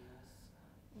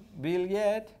 We'll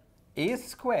get a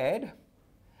squared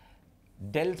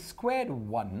del squared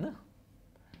 1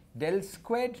 del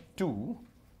squared 2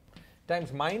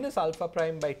 times minus alpha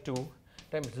prime by 2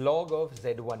 times log of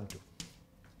z12.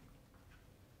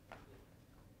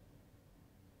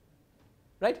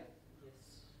 Right? Yes.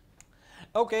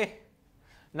 Okay,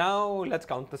 now let's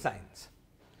count the signs.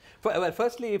 Well,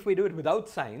 firstly, if we do it without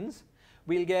signs,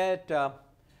 we'll get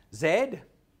z,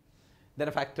 then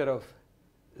a factor of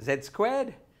z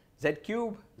squared, z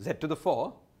cube, z to the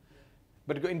 4.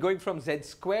 But in going from z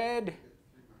squared,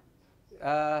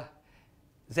 so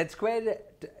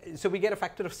we get a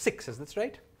factor of 6, is that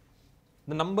right?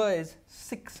 The number is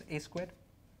 6a squared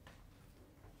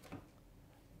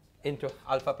into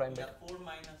alpha prime by 4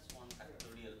 minus 1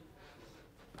 factorial.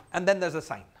 and then there's a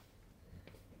sign.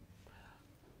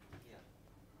 Yeah.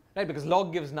 Right, because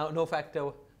log gives now no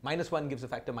factor, minus 1 gives a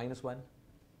factor minus 1,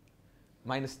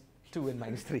 minus 2 and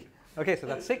minus 3. Okay, so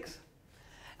that's 6.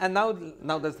 And now there's,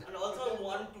 And also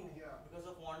 1 2, Yeah. because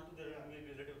of 1 2 there will be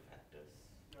relative factors.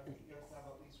 You have to have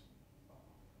at least,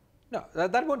 no,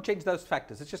 that won't change those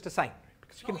factors, it's just a sign.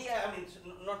 Because you No, can, yeah, I mean,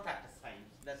 not factor signs.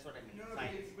 That's what I mean. no, no,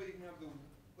 Signs. but you can have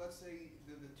let's say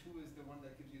the 2 is the one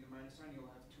that gives you the minus sign, you'll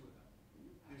have 2 of them.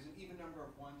 There's an even number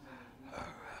of 1s and an even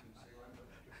number of 2s, so you'll end up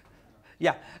with different,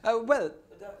 yeah, well,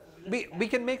 The we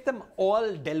can make them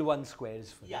all del 1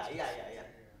 squares. For Yeah, instance.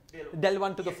 yeah. Del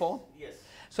 1 to the Yes, 4. Yes.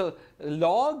 So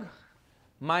log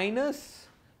minus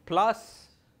plus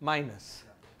minus.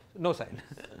 no sign.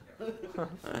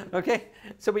 Okay,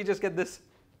 so we just get this.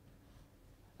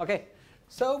 Okay,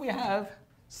 so we have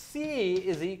C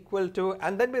is equal to,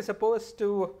 and then we're supposed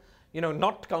to,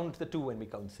 not count the 2 when we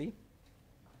count C.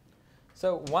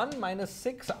 So 1 minus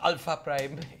 6 alpha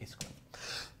prime A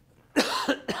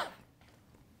square.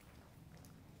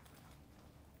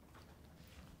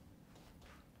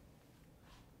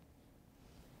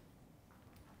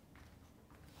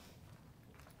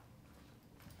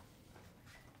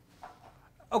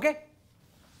 Okay.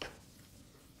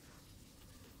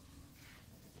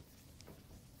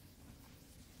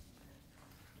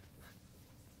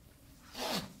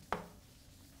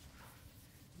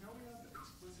 Now we have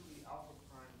explicitly alpha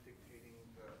prime dictating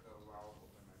the allowable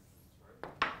dimensions,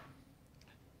 right?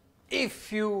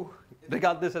 If you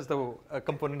regard this as the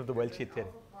component of the world sheet theory.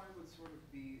 Alpha prime would sort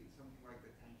of be something like the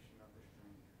tension of the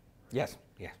string, right? Yes,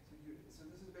 yeah. So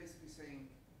this is basically saying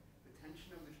the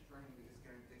tension of the string is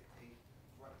going to dictate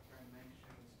what dimensions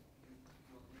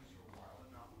you'll use for while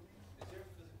anomaly. Is there a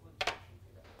physical expression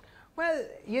for that? Well,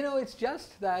 it's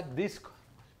just that this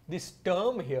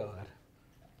term here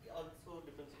It also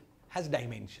depends on. has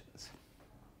dimensions.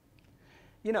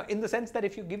 In the sense that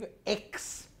if you give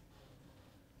x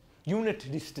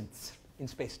unit distance in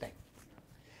space-time,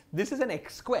 this is an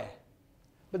x square,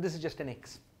 but this is just an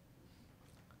x.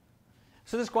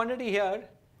 So this quantity here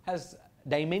has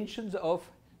dimensions of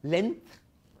length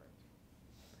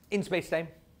in space-time.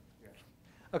 Yeah.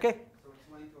 Okay? So it's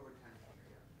length over tension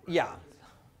again. Yeah.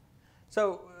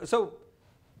 So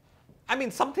I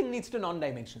mean, something needs to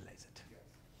non-dimensionalize it. Yes.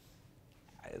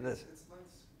 This- It's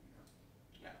length,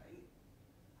 Yeah.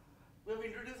 We have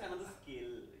introduced another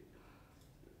scale.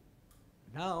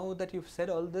 Now that you've said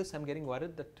all this, I'm getting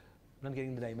worried that I'm not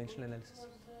getting the dimensional analysis.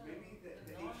 maybe the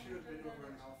A should have been over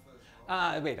an alpha as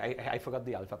well. Wait, I forgot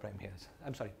the alpha prime here.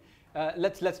 I'm sorry.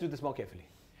 Let's do this more carefully.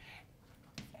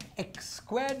 X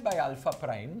squared by alpha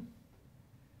prime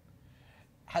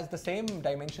has the same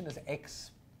dimension as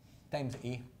x times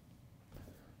A.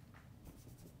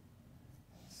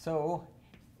 So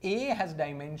A has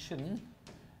dimension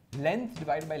length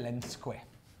divided by length square,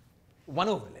 1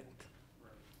 over length.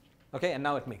 Okay, and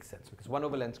now it makes sense because 1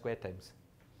 over length square times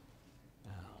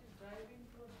Driving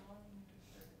to a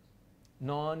non-unitary.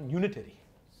 non-unitary.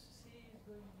 C is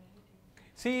going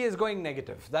negative. C is going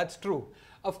negative. That's true.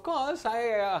 Of course,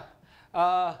 I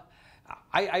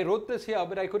wrote this here,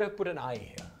 but I could have put an I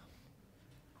here.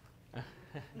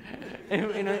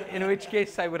 in which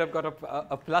case, I would have got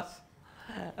a plus.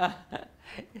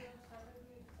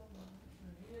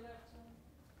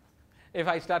 If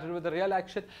I started with a real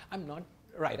action, I'm not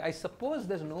right. I suppose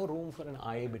there's no room for an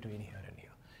I between here and here.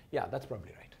 Yeah, that's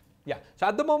probably right. Yeah. So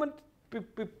at the moment,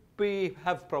 we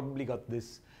have probably got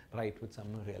this right with some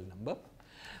real number.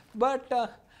 But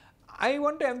I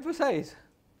want to emphasize,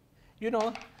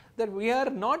 that we are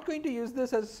not going to use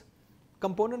this as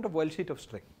component of world sheet of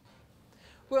string.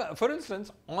 Well, for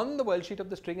instance, on the world sheet of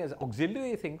the string as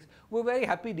auxiliary things, we're very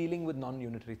happy dealing with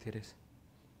non-unitary theories.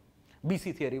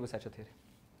 BC theory was such a theory.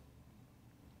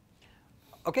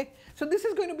 Okay, so this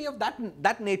is going to be of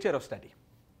that nature of study.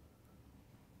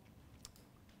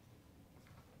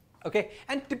 Okay,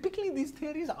 and typically these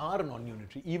theories are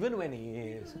non-unitary, even when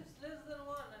A is. Because it's less than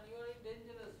 1 and you are in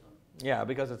dangerous zone. Yeah,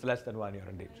 because it's less than 1, you're in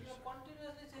And danger. you are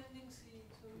continuously changing C,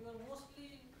 so you are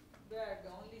mostly bad,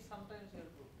 only sometimes you are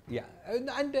good. Yeah,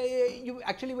 and you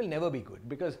actually will never be good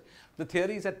because the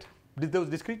theories at those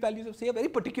discrete values of C are very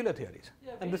particular theories,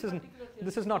 Yeah, and very this is particular theory.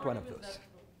 this is not one of Not even those. that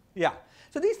good. Yeah,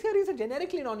 so these theories are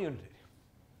generically non-unitary.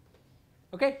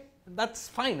 Okay, that's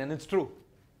fine and it's true.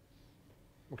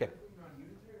 Okay.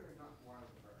 Non-unitary or not wild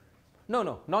card?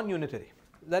 No, non-unitary.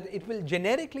 That it will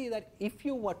generically, that if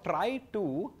you try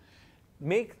to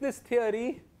make this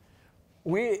theory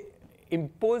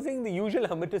imposing the usual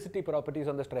hermiticity properties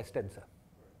on the stress tensor,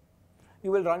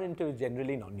 you will run into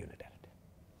generally non-unitarity.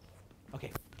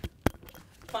 Okay,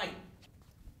 fine.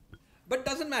 But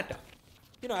doesn't matter.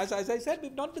 As I said,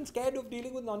 we've not been scared of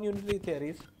dealing with non-unitary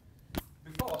theories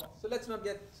before, so let's not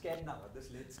get scared now at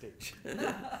this late stage.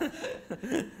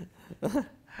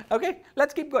 Okay,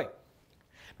 let's keep going.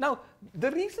 Now,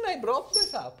 the reason I brought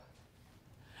this up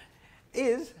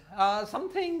is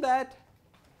something that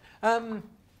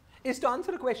is to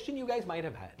answer a question you guys might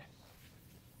have had.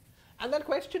 And that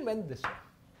question went this way.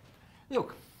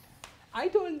 Look, I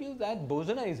told you that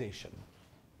bosonization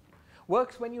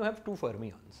works when you have two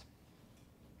fermions.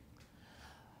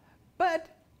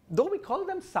 But though we call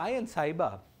them psi and psi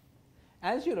bar,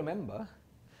 as you remember,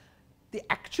 the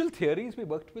actual theories we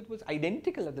worked with was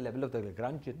identical at the level of the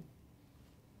Lagrangian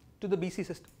to the BC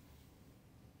system.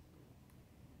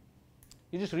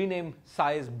 You just rename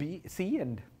psi as B, C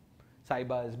and psi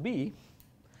bar as B,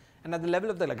 and at the level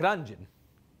of the Lagrangian,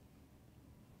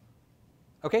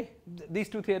 okay, these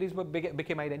two theories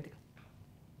became identical.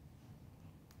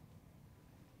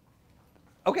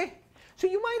 Okay, so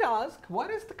you might ask,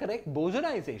 what is the correct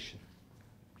bosonization?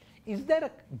 Is there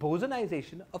a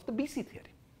bosonization of the BC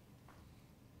theory?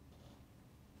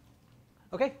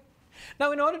 Okay,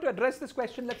 now in order to address this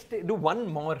question, let's do one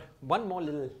more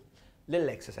little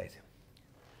exercise here.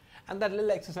 And that little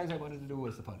exercise I wanted to do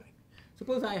was the following.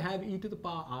 Suppose I have e to the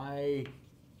power I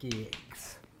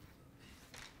kx.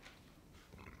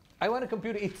 I want to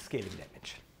compute its scaling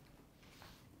dimension.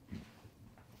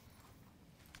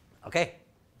 Okay,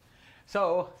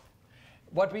 so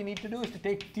what we need to do is to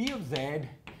take t of z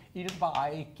e to the power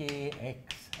I kx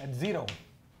at 0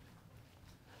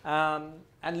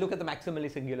 and look at the maximally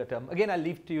singular term. Again, I'll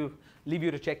leave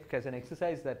you to check as an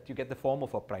exercise that you get the form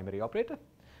of a primary operator.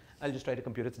 I'll just try to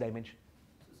compute its dimension.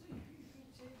 So if you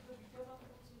change the beta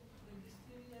function, in this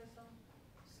theory has some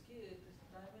scale, this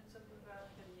dimension will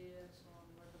parameter A and so on,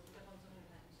 but the beta function is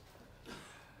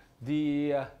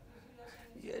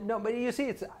nice. No, but you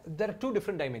see, there are two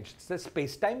different dimensions. There's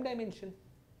space-time dimension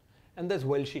and there's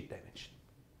world-sheet dimension.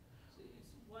 So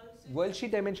it's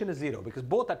World-sheet dimension is 0 because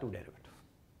both are two derivative.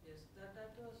 Yes,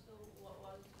 that was the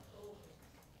oh.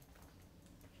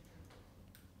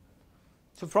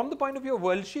 So from the point of view of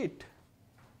world-sheet,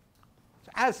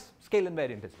 as scale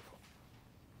invariant as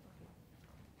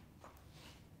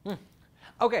before.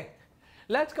 Okay,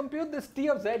 let's compute this t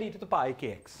of z e to the power I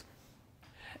kx.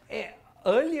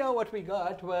 Earlier what we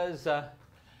got was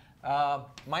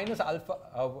minus alpha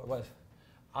was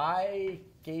I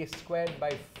k squared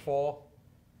by 4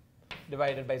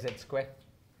 divided by z squared.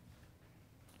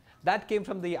 That came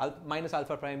from the minus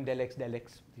alpha prime del x e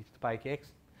to the power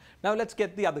kx. Now let's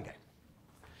get the other guy.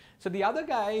 So the other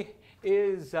guy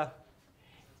is a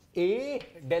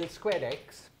del squared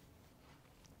x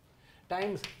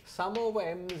times sum over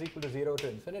m is equal to 0 to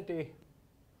infinity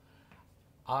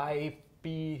I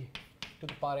p to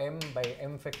the power m by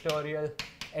m factorial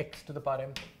x to the power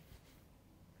m.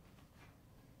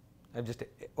 I've just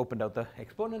opened out the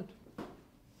exponent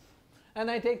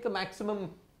and I take the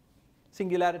maximum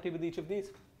singularity with each of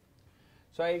these.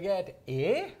 So I get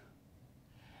a,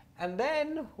 and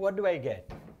then what do I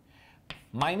get?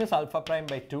 Minus alpha prime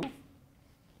by 2,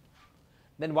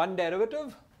 then one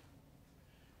derivative,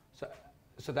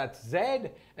 so that's z,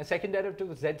 and second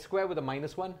derivative is z square with a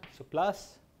minus 1, so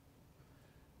plus,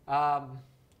 and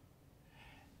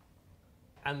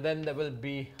then there will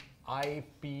be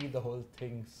ip the whole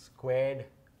thing squared,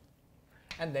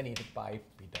 and then e to the power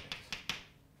p x,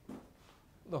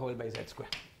 the whole by z square.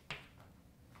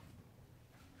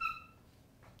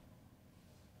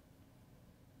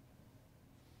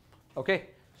 Okay,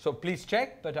 so please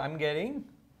check, but I'm getting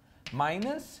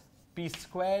minus p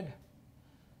squared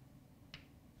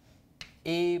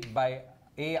a by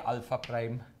a alpha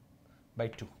prime by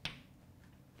 2.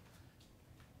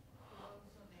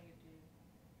 Also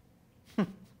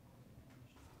negative.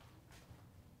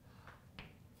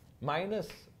 Minus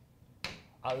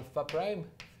alpha prime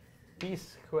p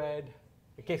squared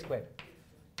k squared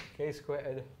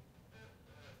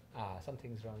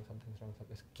something's wrong,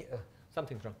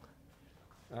 something's wrong.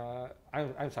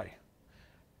 I'm sorry,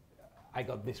 I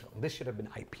got this wrong. This should have been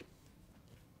IP,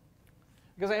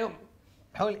 because I know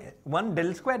one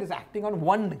del squared is acting on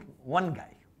one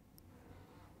guy.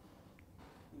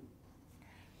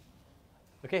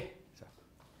 Okay, so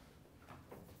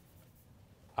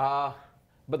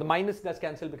but the minus does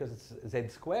cancel because it's z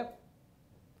square,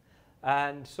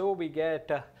 and so we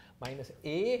get minus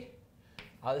a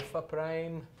alpha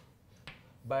prime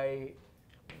by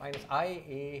minus I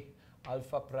a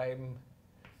alpha prime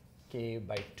k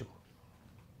by 2.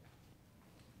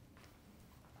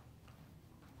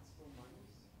 Still minus?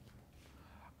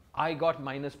 I got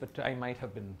minus, but I might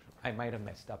have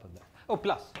messed up on that. Oh,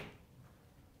 plus,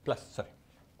 sorry.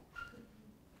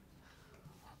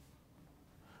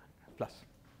 Plus.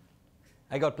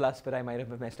 I got plus, but I might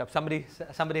have messed up. Somebody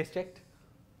has checked?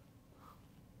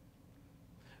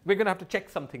 We're going to have to check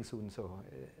something soon, so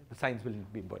the signs will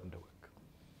be important to work.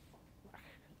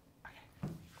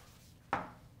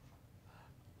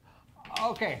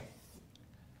 Okay.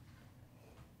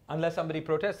 Unless somebody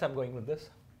protests, I'm going with this.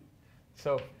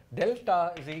 So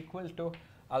delta is equal to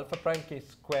alpha prime k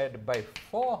squared by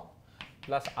 4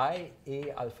 plus I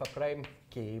a alpha prime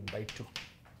k by 2.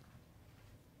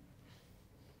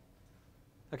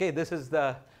 Okay, this is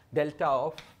the delta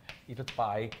of e to the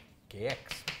pi kx.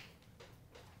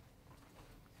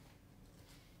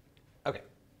 Okay.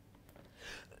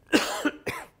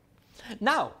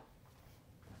 Now,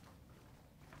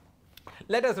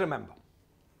 let us remember.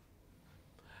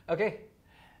 Okay.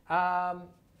 Now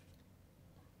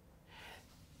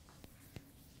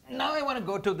I want to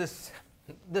go to this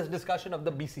discussion of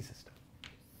the BC system.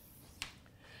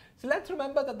 So let's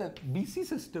remember that the BC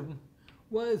system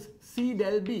was C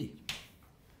del B.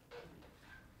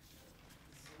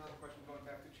 This is another question going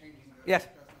back to changing the Yes.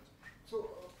 stress tensor. So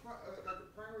the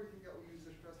primary thing that we use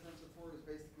the stress tensor for is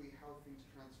basically how things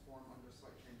transform under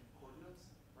slight change of coordinates,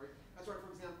 right? That's why, for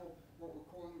example, what we're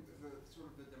calling the sort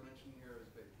of the dimension here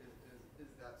is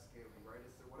that scaling, right?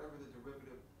 It's whatever the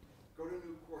derivative, go to a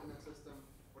new coordinate system,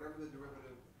 whatever the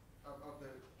derivative of the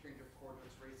change of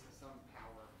coordinates raised to some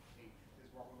power h is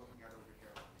what we're looking at over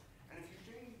here. And if you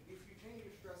change your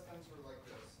stress tensor like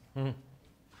this,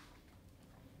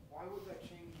 why would that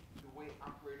change the way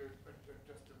operator,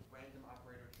 just a random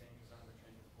operator changes on the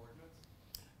change of coordinates?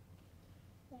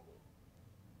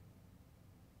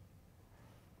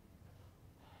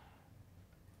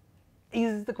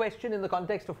 Is the question in the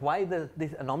context of why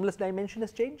this anomalous dimension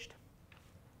has changed?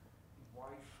 Why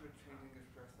should changing the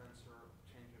stress tensor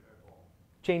change it at all?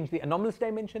 Change the anomalous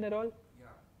dimension at all?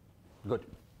 Yeah. Good.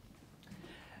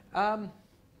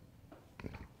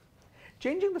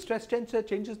 Changing the stress tensor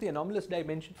changes the anomalous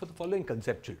dimension for the following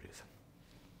conceptual reason.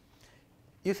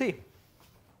 You see,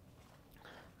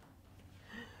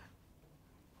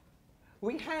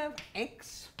 we have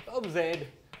x of z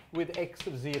with x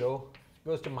of 0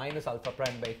 goes to minus alpha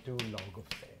prime by 2 log of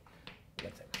z,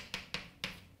 let's say.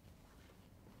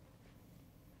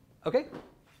 Okay?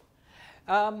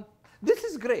 This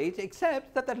is great,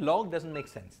 except that log doesn't make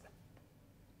sense.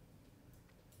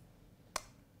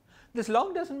 This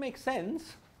log doesn't make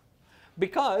sense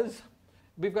because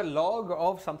we've got log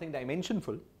of something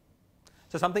dimensionful.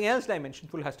 So something else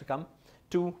dimensionful has to come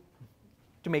to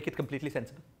make it completely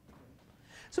sensible.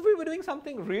 So if we were doing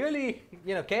something really,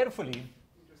 carefully,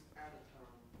 You just add a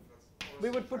term we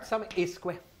would put some a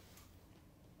square.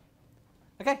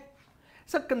 Okay?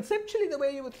 So conceptually the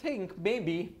way you would think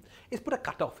maybe is put a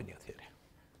cutoff in your theory.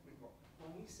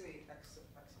 When we say x of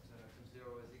 0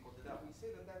 is equal to that, we say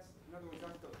that that's, in other words,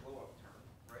 that's the blow-up term,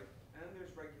 right? And then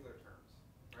there's regular terms,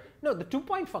 right? No, the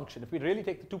 2-point function, if we really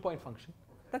take the 2-point function,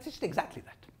 that's just exactly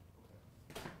that.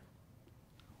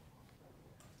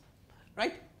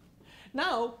 Right?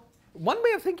 Now, one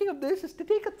way of thinking of this is to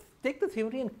take the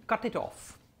theory and cut it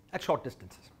off at short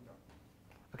distances.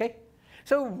 Okay?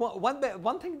 So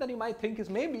one thing that you might think is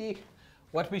maybe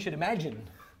what we should imagine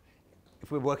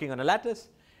if we're working on a lattice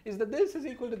is that this is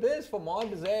equal to this for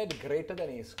mod z greater than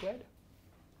a squared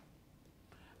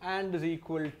and is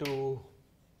equal to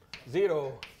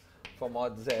 0 for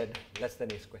mod z less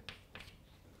than a squared.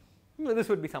 This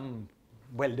would be some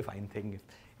well-defined thing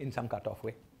in some cutoff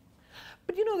way.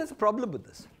 But there's a problem with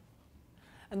this.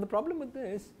 And the problem with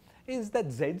this is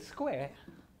that z square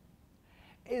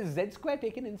is z square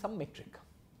taken in some metric.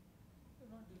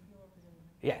 Not diffeomorphism.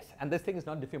 Yes, and this thing is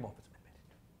not diffeomorphism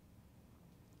embedded.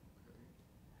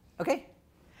 Okay?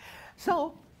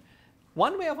 So,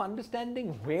 one way of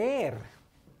understanding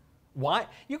why,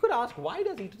 you could ask, why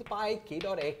does e to the pi k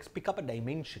dot x pick up a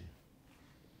dimension?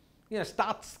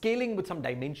 Start scaling with some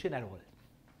dimension at all.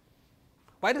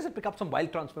 Why does it pick up some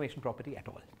wild transformation property at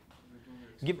all?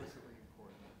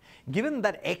 Given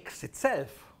that x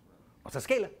itself was a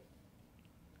scalar.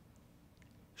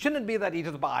 Shouldn't it be that e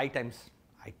to the power I times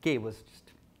ik was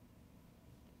just,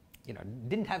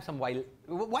 didn't have some wild,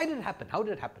 why did it happen? How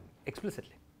did it happen?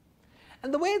 Explicitly.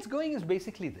 And the way it's going is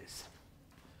basically this,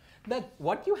 that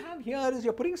what you have here is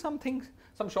you're putting some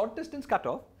short distance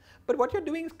cutoff, but what you're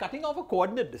doing is cutting off a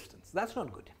coordinate distance. That's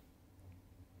not good.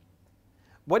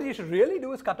 What you should really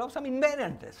do is cut off some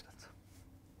invariant distance.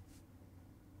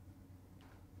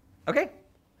 Okay?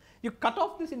 You cut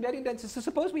off this invariant distance. So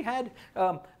suppose we had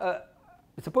a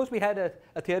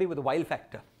theory with a Weil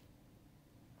factor.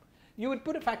 You would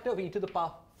put a factor of e to the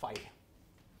power phi.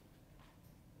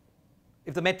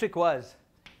 If the metric was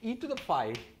e to the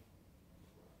phi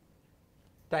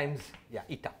times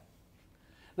eta,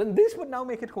 then this would now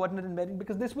make it coordinate invariant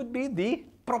because this would be the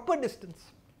proper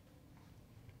distance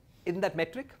in that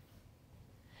metric.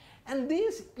 And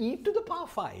this e to the power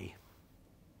phi,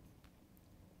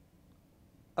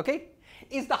 okay,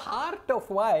 is the heart of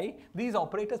why these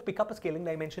operators pick up a scaling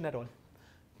dimension at all.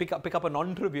 Pick up a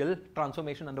non-trivial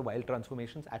transformation under Weil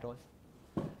transformations at all.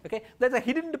 Okay, there's a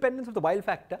hidden dependence of the Weil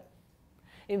factor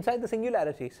inside the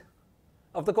singularities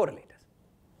of the correlators.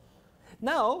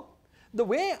 Now, the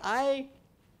way I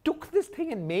took this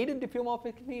thing and made it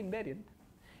diffeomorphically invariant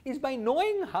is by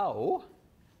knowing how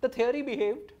the theory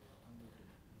behaved,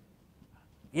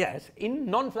 in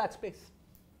non-flat space.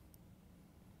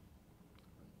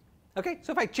 Okay,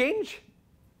 so if I change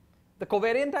the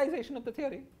covariantization of the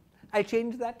theory, I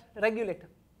change that regulator.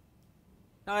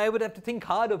 Now I would have to think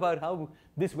hard about how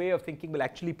this way of thinking will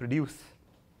actually produce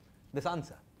this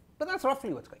answer. But that's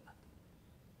roughly what's going on.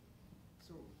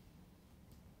 So,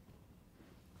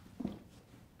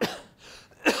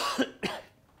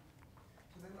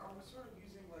 then are we sort of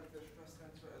using like the stress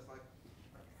tensor as like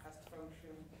a test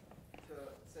function to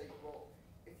say, well,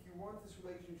 if you want this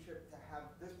relationship to have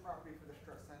this property for the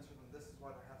stress tensor, then this is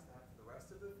what it has to have for the rest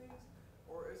of the things?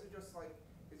 Or is it just like,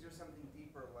 is there something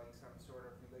deeper, like some sort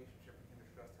of relationship between the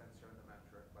stress tensor and the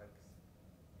metric? Like,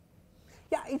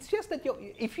 Yeah, it's just that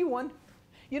if you want,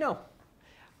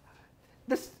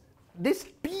 this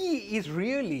P is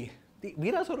really, the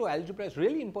Virasoro algebra is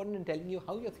really important in telling you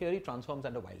how your theory transforms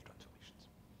under Weyl transformations.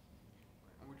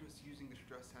 and we're just using the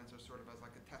stress tensor sort of as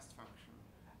like a test function.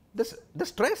 The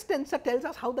stress tensor tells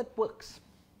us how that works,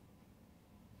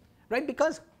 right?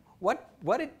 Because what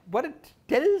it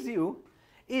tells you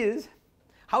is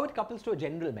how it couples to a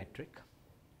general metric,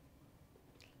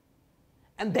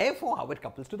 and therefore how it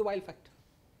couples to the Weyl factor.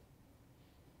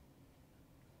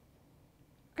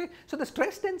 Okay, so the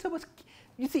stress tensor was,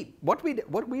 you see, what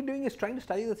we're doing is trying to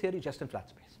study the theory just in flat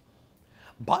space.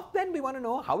 But then we want to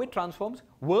know how it transforms,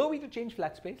 were we to change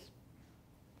flat space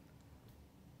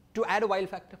to add a Weyl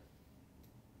factor.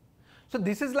 So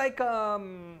this is like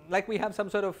we have some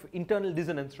sort of internal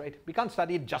dissonance, right? We can't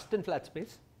study it just in flat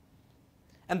space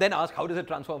and then ask how does it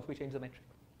transform if we change the metric.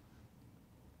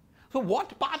 So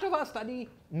what part of our study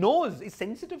knows, is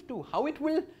sensitive to how it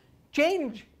will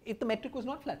change if the metric was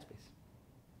not flat space?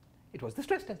 It was the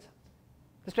stress tensor.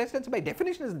 The stress tensor by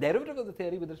definition is the derivative of the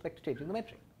theory with respect to changing the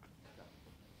metric.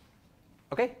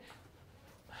 Okay?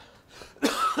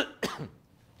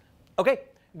 Okay,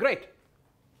 great.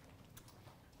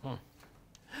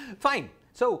 Fine.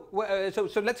 So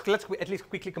let's at least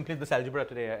quickly complete this algebra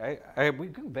today. We're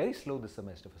going very slow this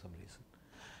semester for some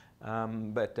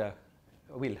reason, but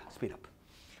we'll speed up.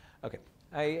 Okay.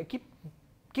 I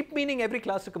keep meaning every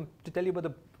class to tell you about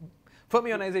the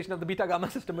fermionization of the beta gamma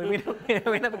system, but we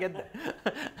never get there.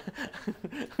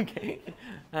 Okay.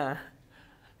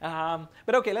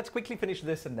 But okay, let's quickly finish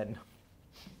this and then.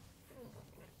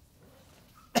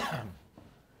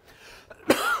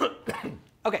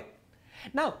 Okay.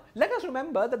 Now, let us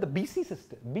remember that the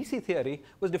BC theory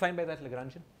was defined by that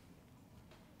Lagrangian.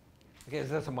 Okay, so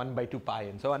there's some 1 by 2 pi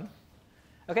and so on.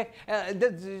 Okay,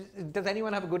 does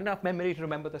anyone have a good enough memory to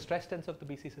remember the stress tensor of the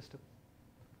BC system?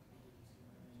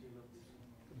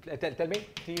 Tell me,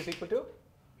 T is equal to?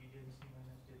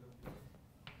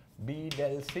 B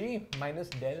del C minus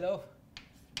del of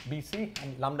BC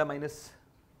and lambda minus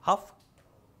half.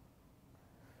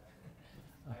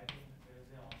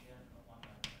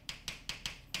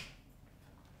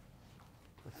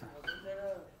 Wasn't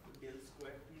there a del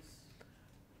square piece?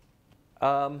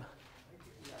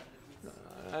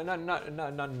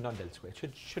 Not del square.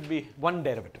 Should be one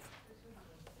derivative.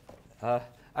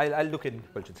 I'll look in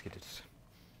Polchinski.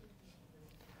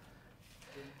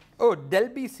 Oh, del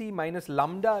BC minus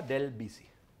lambda del BC.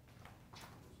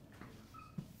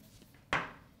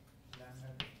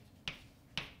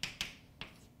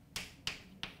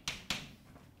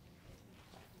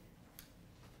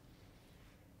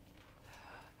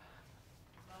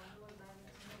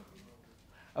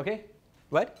 Okay,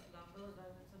 what?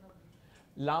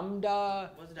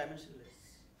 Lambda Was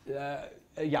dimensionless.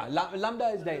 yeah, lambda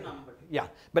is Number. yeah,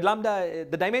 but lambda,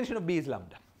 the dimension of B is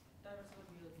lambda,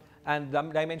 and the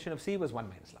dimension of C was 1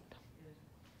 minus lambda.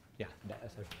 Yeah,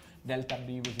 so delta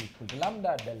B was equal to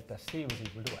lambda, delta C was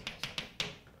equal to 1 minus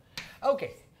lambda.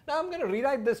 Okay, now I'm going to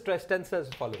rewrite this stress tensor as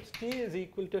follows: T is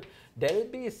equal to del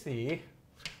BC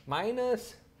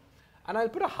minus, and I'll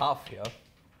put a half here,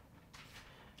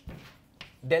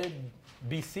 del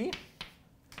BC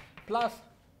plus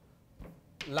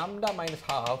lambda minus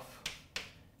half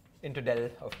into del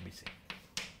of BC.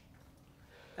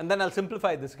 And then I'll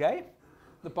simplify this guy.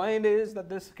 The point is that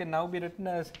this can now be written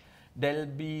as del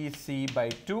BC by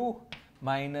 2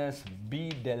 minus B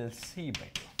del C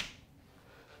by 2.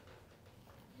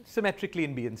 Symmetrically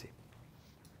in B and C.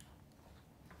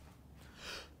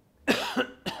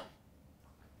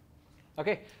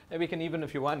 Okay, we can even,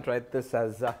 if you want, write this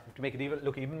as, to make it even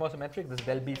look even more symmetric, this is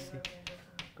del BC,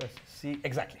 because C,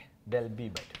 exactly, del B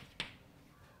by 2.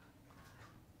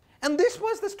 And this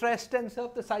was the stress tensor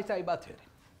of the psi bar theory.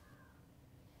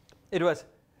 It was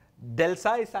del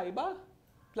psi bar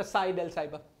plus psi del psi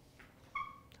bar.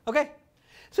 Okay,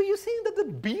 so you see that the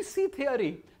BC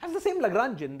theory has the same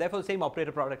Lagrangian, therefore the same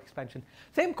operator product expansion,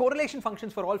 same correlation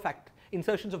functions for all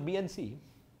insertions of B and C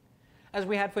as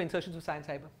we had for insertions of psi and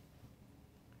psi bar.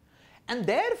 And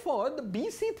therefore, the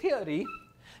BC theory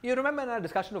You remember in our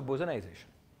discussion of bosonization,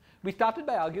 we started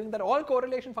by arguing that all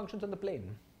correlation functions on the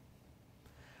plane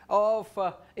of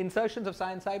insertions of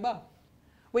psi and psi bar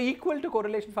were equal to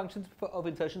correlation functions of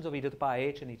insertions of e to the power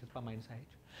h and e to the power minus I h.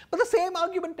 But the same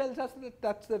argument tells us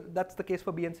that that's the case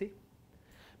for B and C,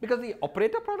 because the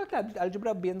operator product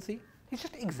algebra of B and C is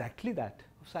just exactly that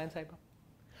of psi and psi bar.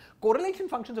 Correlation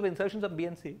functions of insertions of B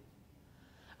and C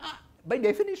are by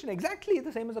definition exactly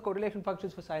the same as the correlation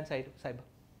functions for psi and psi bar.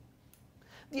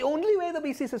 The only way the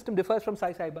BC system differs from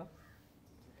psi bar,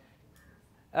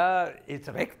 it's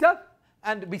a vector,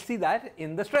 and we see that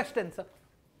in the stress tensor.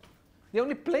 The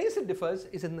only place it differs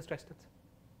is in the stress tensor.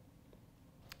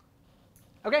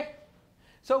 Okay,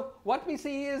 so what we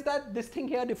see is that this thing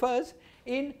here differs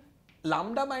in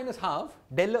lambda minus half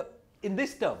del in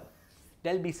this term,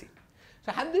 del BC.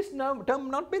 So had this term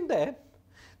not been there,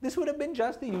 this would have been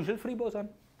just the usual free boson.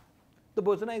 The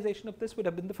bosonization of this would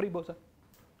have been the free boson.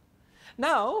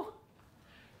 Now,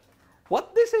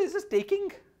 what this is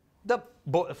taking the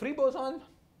free boson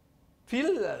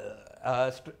field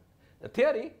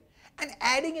theory and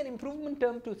adding an improvement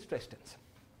term to its stress tensor.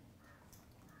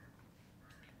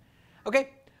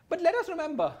 Okay, but let us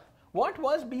remember, what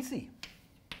was BC?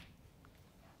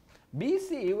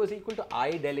 BC was equal to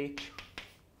I del H.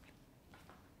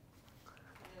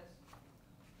 Yes.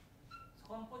 It's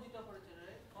composite operator,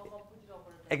 right? Composite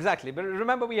operator. Exactly, but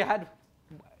remember we had,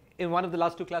 in one of the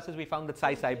last two classes we found that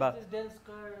psi bar. This del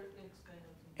square x kind of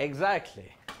thing.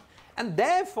 Exactly. And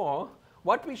therefore,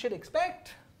 what we should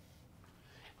expect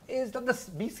is that the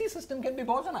BC system can be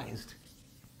bosonized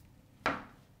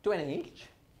to an H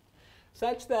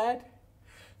such that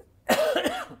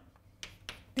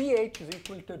TH is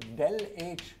equal to del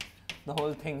H, the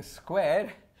whole thing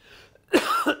squared,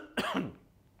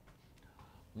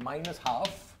 minus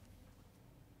half.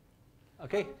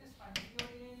 Okay. It is fine. Your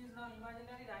A is now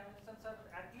imaginary dimensions are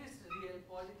at least real,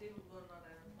 positive or not,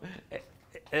 I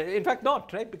don't know. In fact,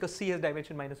 not, right? Because C has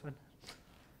dimension minus 1.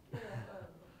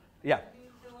 Yeah.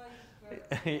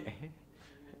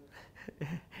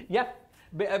 Yeah,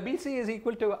 BC is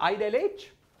equal to I del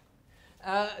H.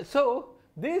 So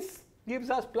this gives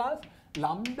us plus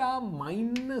lambda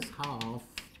minus half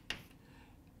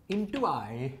into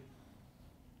I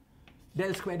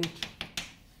del squared H.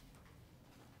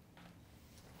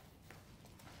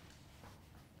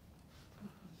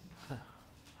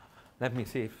 Let me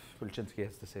see if Polchinski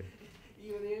has the same.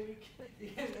 Your A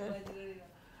became imaginary.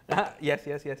 Yes.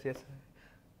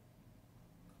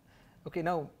 Okay,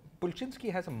 now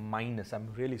Polchinski has a minus.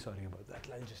 I'm really sorry about that.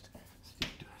 I'll just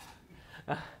stick to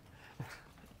it.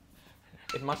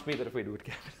 It must be that if we do it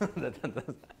carefully.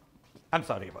 I'm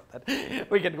sorry about that.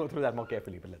 We can go through that more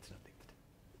carefully, but let's not think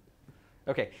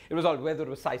that. Okay, it was all whether it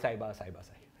was psi bar.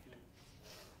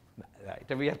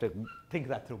 Right, we have to think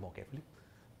that through more carefully.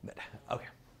 But, okay.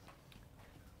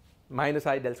 Minus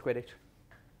I del squared H.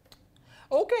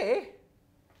 Okay.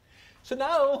 So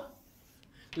now,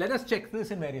 let us check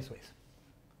this in various ways.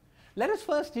 Let us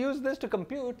first use this to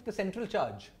compute the central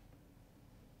charge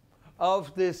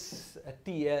of this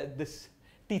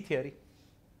T theory.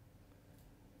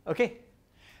 Okay.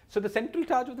 So the central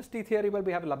charge of this T theory, well,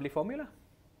 we have a lovely formula.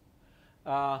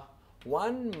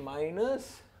 1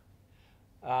 minus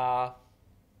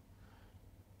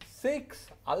 6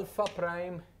 alpha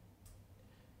prime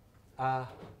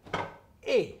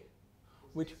A,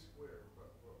 which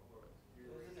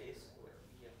There was an A square.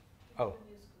 Yeah. oh,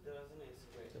 There was an A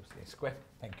square. there was A square.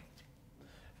 Thank you.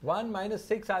 1 minus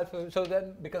 6 alpha. So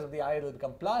then, because of the I, it will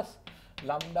become plus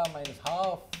lambda minus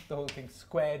half the whole thing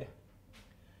squared,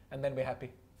 and then we're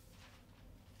happy.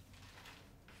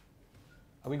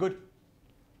 Are we good?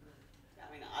 Yeah,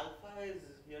 I mean, alpha is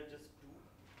here just 2.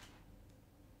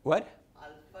 What?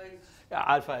 Alpha is Yeah,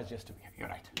 alpha is just 2. You're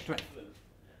right. 12. 12.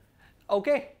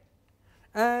 Okay.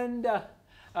 And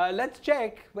let's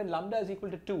check when lambda is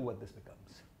equal to 2 what this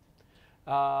becomes.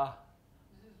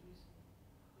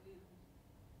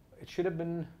 It should have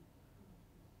been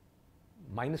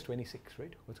minus 26,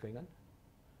 right? What's going on?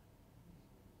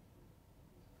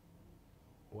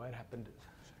 What happened?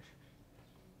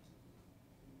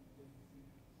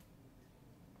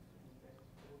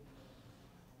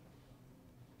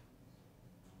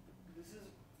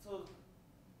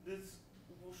 This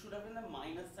should have been a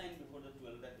minus sign before the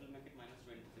 12. That will make it minus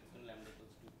 26 when lambda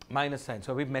equals 2. Minus sign.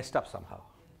 So we've messed up somehow.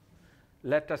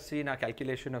 Let us see in our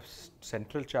calculation of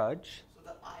central charge. So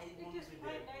the I It won't is be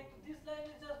fine, there. right? This line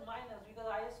is just minus because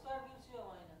I square gives you a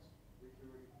minus.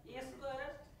 A square,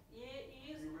 A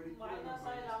is minus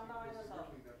I lambda minus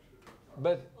half.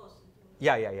 But Oh,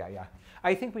 yeah.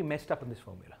 I think we messed up on this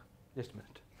formula. Just a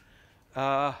minute.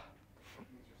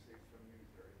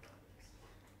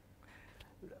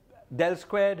 del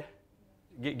squared,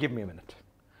 give me a minute.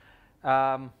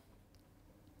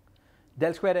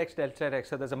 Del squared x,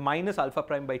 so there's a minus alpha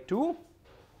prime by 2,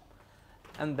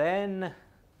 and then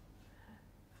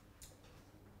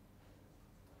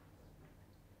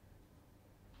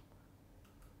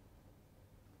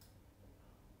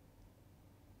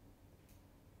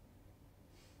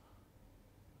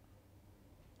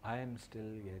I am still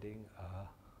getting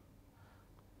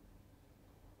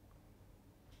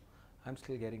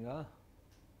a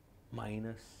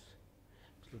minus.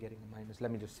 Still getting a minus.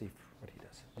 Let me just see what he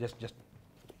does. Just.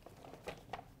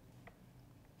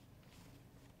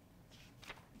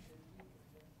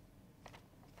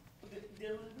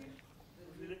 There will be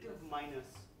relative minus.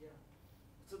 Yeah.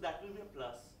 So that will be a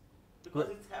plus. Because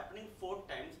it's happening 4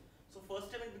 times. So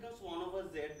first time it becomes 1 over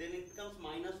z, then it becomes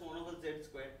minus 1 over z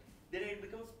squared, then it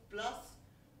becomes plus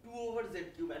 2 over z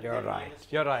cube. And You're then right. minus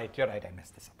You're right. You're right. I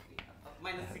messed this up.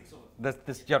 minus 6 over.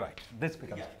 This. You're right. This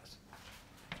becomes Yeah. plus.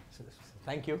 So this.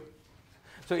 Thank you.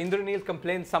 So Indranil's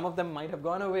complaints, some of them might have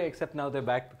gone away, except now they're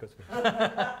back because we.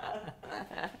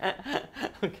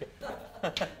 Okay.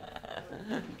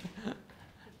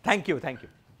 Thank you.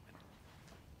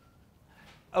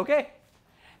 Okay,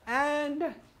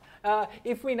 and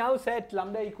if we now set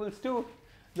lambda equals 2,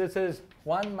 this is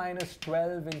 1 minus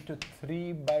 12 into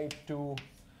 3 by 2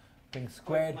 thing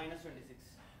squared. Minus 26.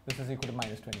 This is equal to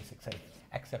minus 26. I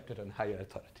accept it on higher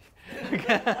authority.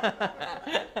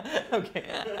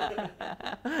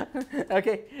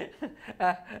 Okay.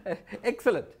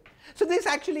 Excellent. So this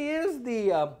actually is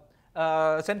the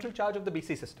central charge of the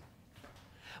BC system.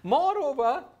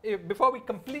 Moreover, before we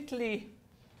completely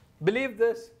believe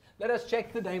this, let us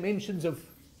check the dimensions of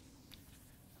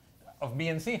B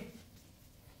and C.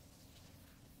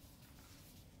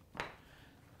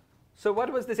 So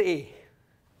what was this A?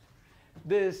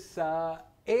 This A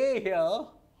here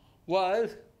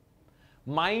was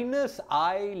minus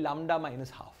I lambda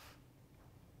minus half,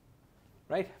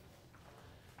 right?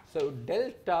 So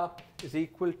delta is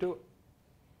equal to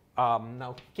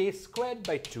now k squared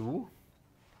by 2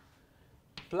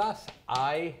 plus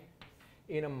I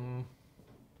into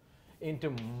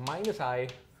minus I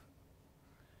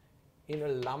in a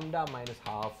lambda minus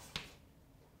half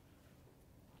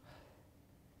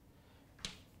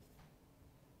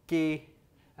k,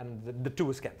 and the 2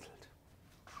 is cancelled.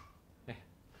 Okay.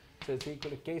 So it's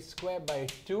equal to k squared by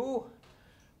 2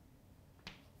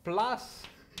 plus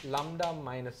lambda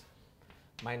minus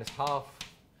half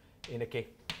in a k.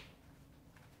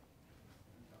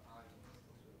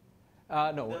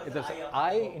 No, There's there's I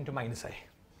I into minus I.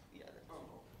 Yeah, that's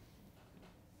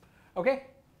Okay.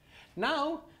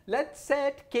 Now let's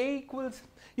set k equals,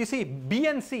 you see B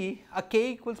and C are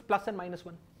k equals plus and minus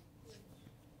 1.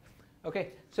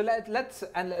 Okay, so let's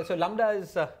so lambda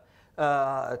is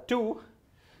 2,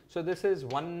 so this is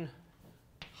 1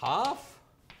 half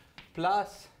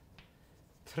plus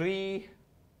 3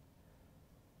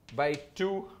 by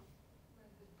 2.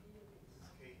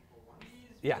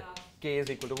 Yeah, k is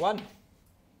equal to 1.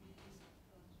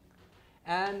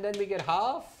 And then we get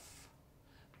half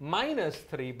minus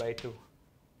 3 by 2.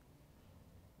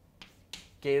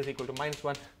 K is equal to minus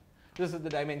 1. This is the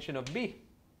dimension of B.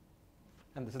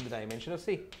 And this is the dimension of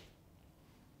C.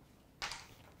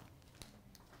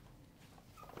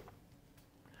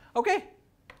 Okay,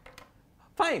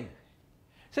 fine.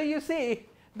 So you see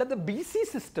that the BC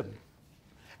system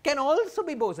can also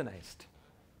be bosonized.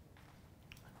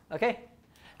 Okay,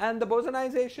 and the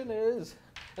bosonization is,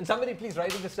 and somebody please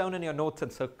write this down in your notes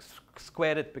and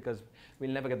square it, because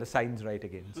we'll never get the signs right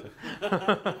again. So,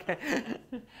 okay.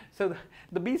 So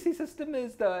the BC system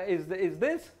is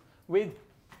this with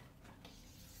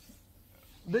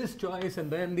this choice, and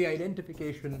then the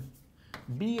identification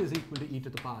B is equal to e to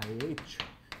the power IH,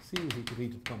 C is equal to e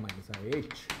to the power minus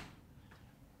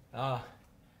IH.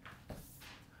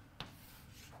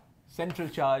 Central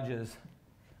charges,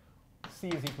 C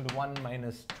is equal to 1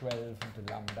 minus 12 into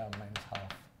lambda minus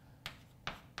half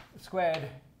squared.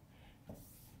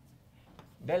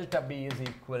 Delta B is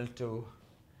equal to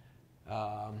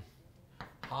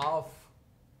half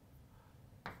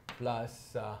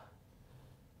plus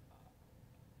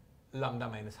lambda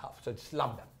minus half. So it's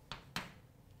lambda.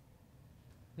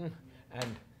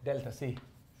 And delta C is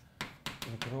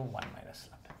equal to 1 minus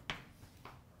lambda.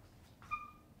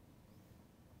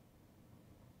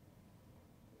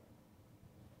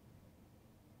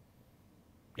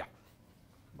 Yeah,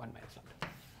 1 minus lambda.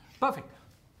 Perfect.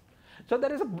 So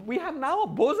there is we have now a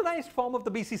bosonized form of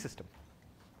the BC system.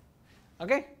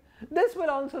 Okay, this will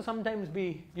also sometimes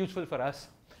be useful for us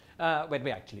when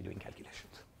we're actually doing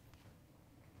calculations.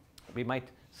 We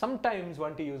might sometimes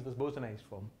want to use this bosonized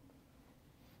form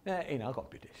in our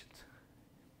computations.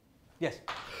 Yes?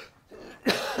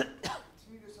 To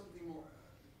me, there's something more,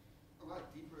 a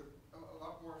lot deeper, a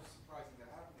lot more surprising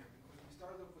that happened here, because we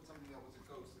started off with something that was a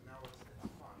ghost, and now it's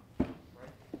fun,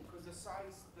 right? Because the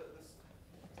size,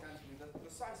 the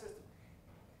size system,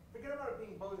 forget about it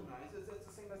being Bosonised, it's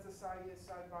the same as the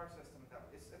sidebar system.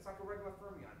 It's like a regular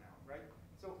fermion now, right?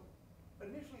 So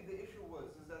initially the issue was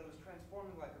that it was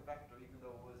transforming like a vector, even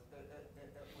though it was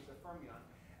a fermion.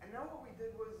 And now what we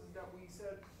did was that we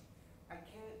said, I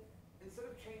can't, in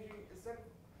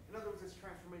other words, its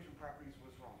transformation properties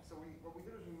was wrong. So what we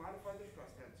did was we modified the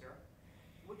stress tensor,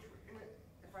 which,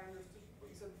 if I understood what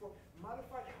you said before,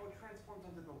 modified how it transforms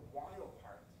into the while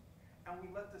part. And we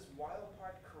let this while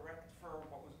part correct for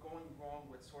what was going wrong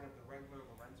with sort of the regular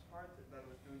Lorentz part, that it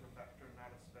was doing a vector, not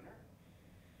a spinner.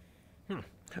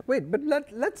 Wait, but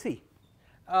let's see.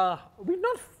 We've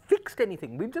not fixed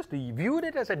anything. We've just viewed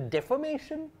it as a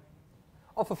deformation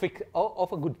of a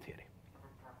good theory. Of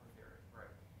a proper theory, right.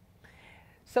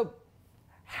 So,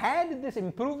 had this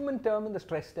improvement term in the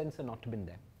stress tensor not been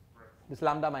there, Right. this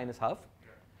lambda minus half, Yeah.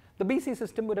 the BC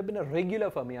system would have been a regular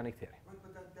fermionic theory.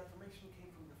 But that deformation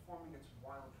came from deforming its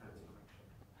while transformation.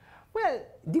 Well,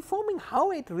 deforming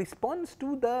how it responds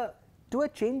to a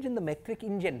change in the metric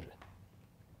in general.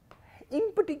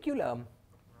 In particular,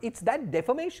 it's that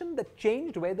deformation that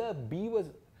changed whether B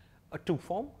was a two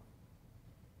form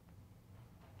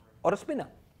or a spinner,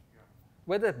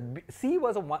 whether C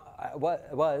was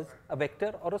a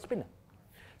vector or a spinner.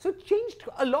 So it changed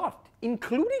a lot,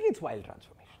 including its while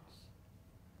transformations.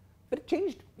 But it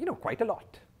changed, quite a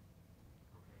lot.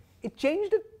 It's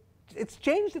changed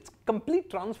its complete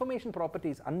transformation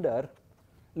properties under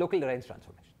local Lorentz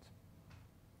transformations.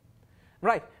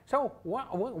 Right. So,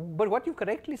 but what you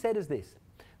correctly said is this,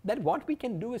 that what we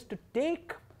can do is to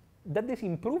take that this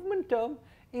improvement term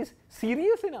is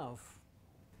serious enough,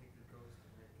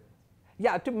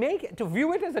 yeah, to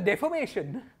view it as a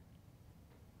deformation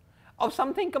of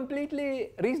something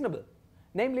completely reasonable.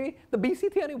 Namely, the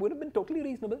BC theory would have been totally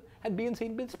reasonable had B and C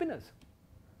been spinners.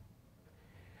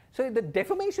 So the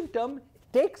deformation term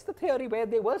takes the theory where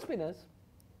they were spinners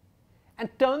and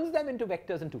turns them into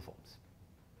vectors in two forms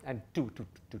and two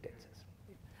tensors.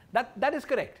 That is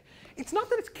correct. It's not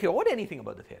that it's cured anything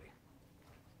about the theory.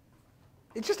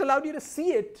 It just allowed you to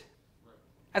see it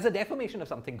as a deformation of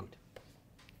something good.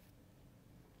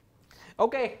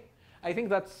 Okay, I think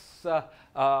that's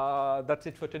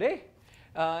it for today.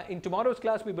 In tomorrow's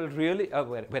class, we will really,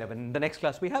 wherever in the next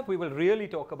class we will really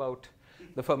talk about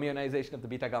the fermionization of the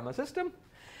beta gamma system,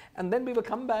 and then we will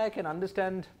come back and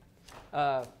understand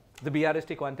the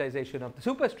BRST quantization of the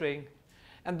superstring,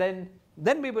 and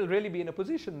then we will really be in a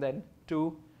position then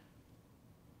to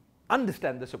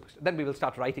understand the superstring. Then we will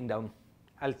start writing down.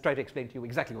 I'll try to explain to you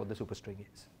exactly what the superstring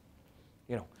is.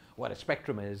 What a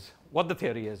spectrum is, what the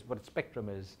theory is, what a spectrum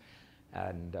is,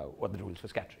 and what the rules for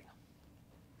scattering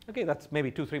are. Okay, that's maybe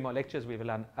 2-3 more lectures we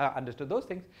will understood those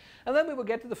things. And then we will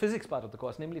get to the physics part of the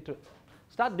course, namely to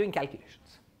start doing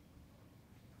calculations.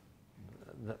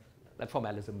 That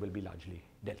formalism will be largely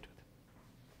dealt with.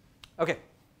 Okay.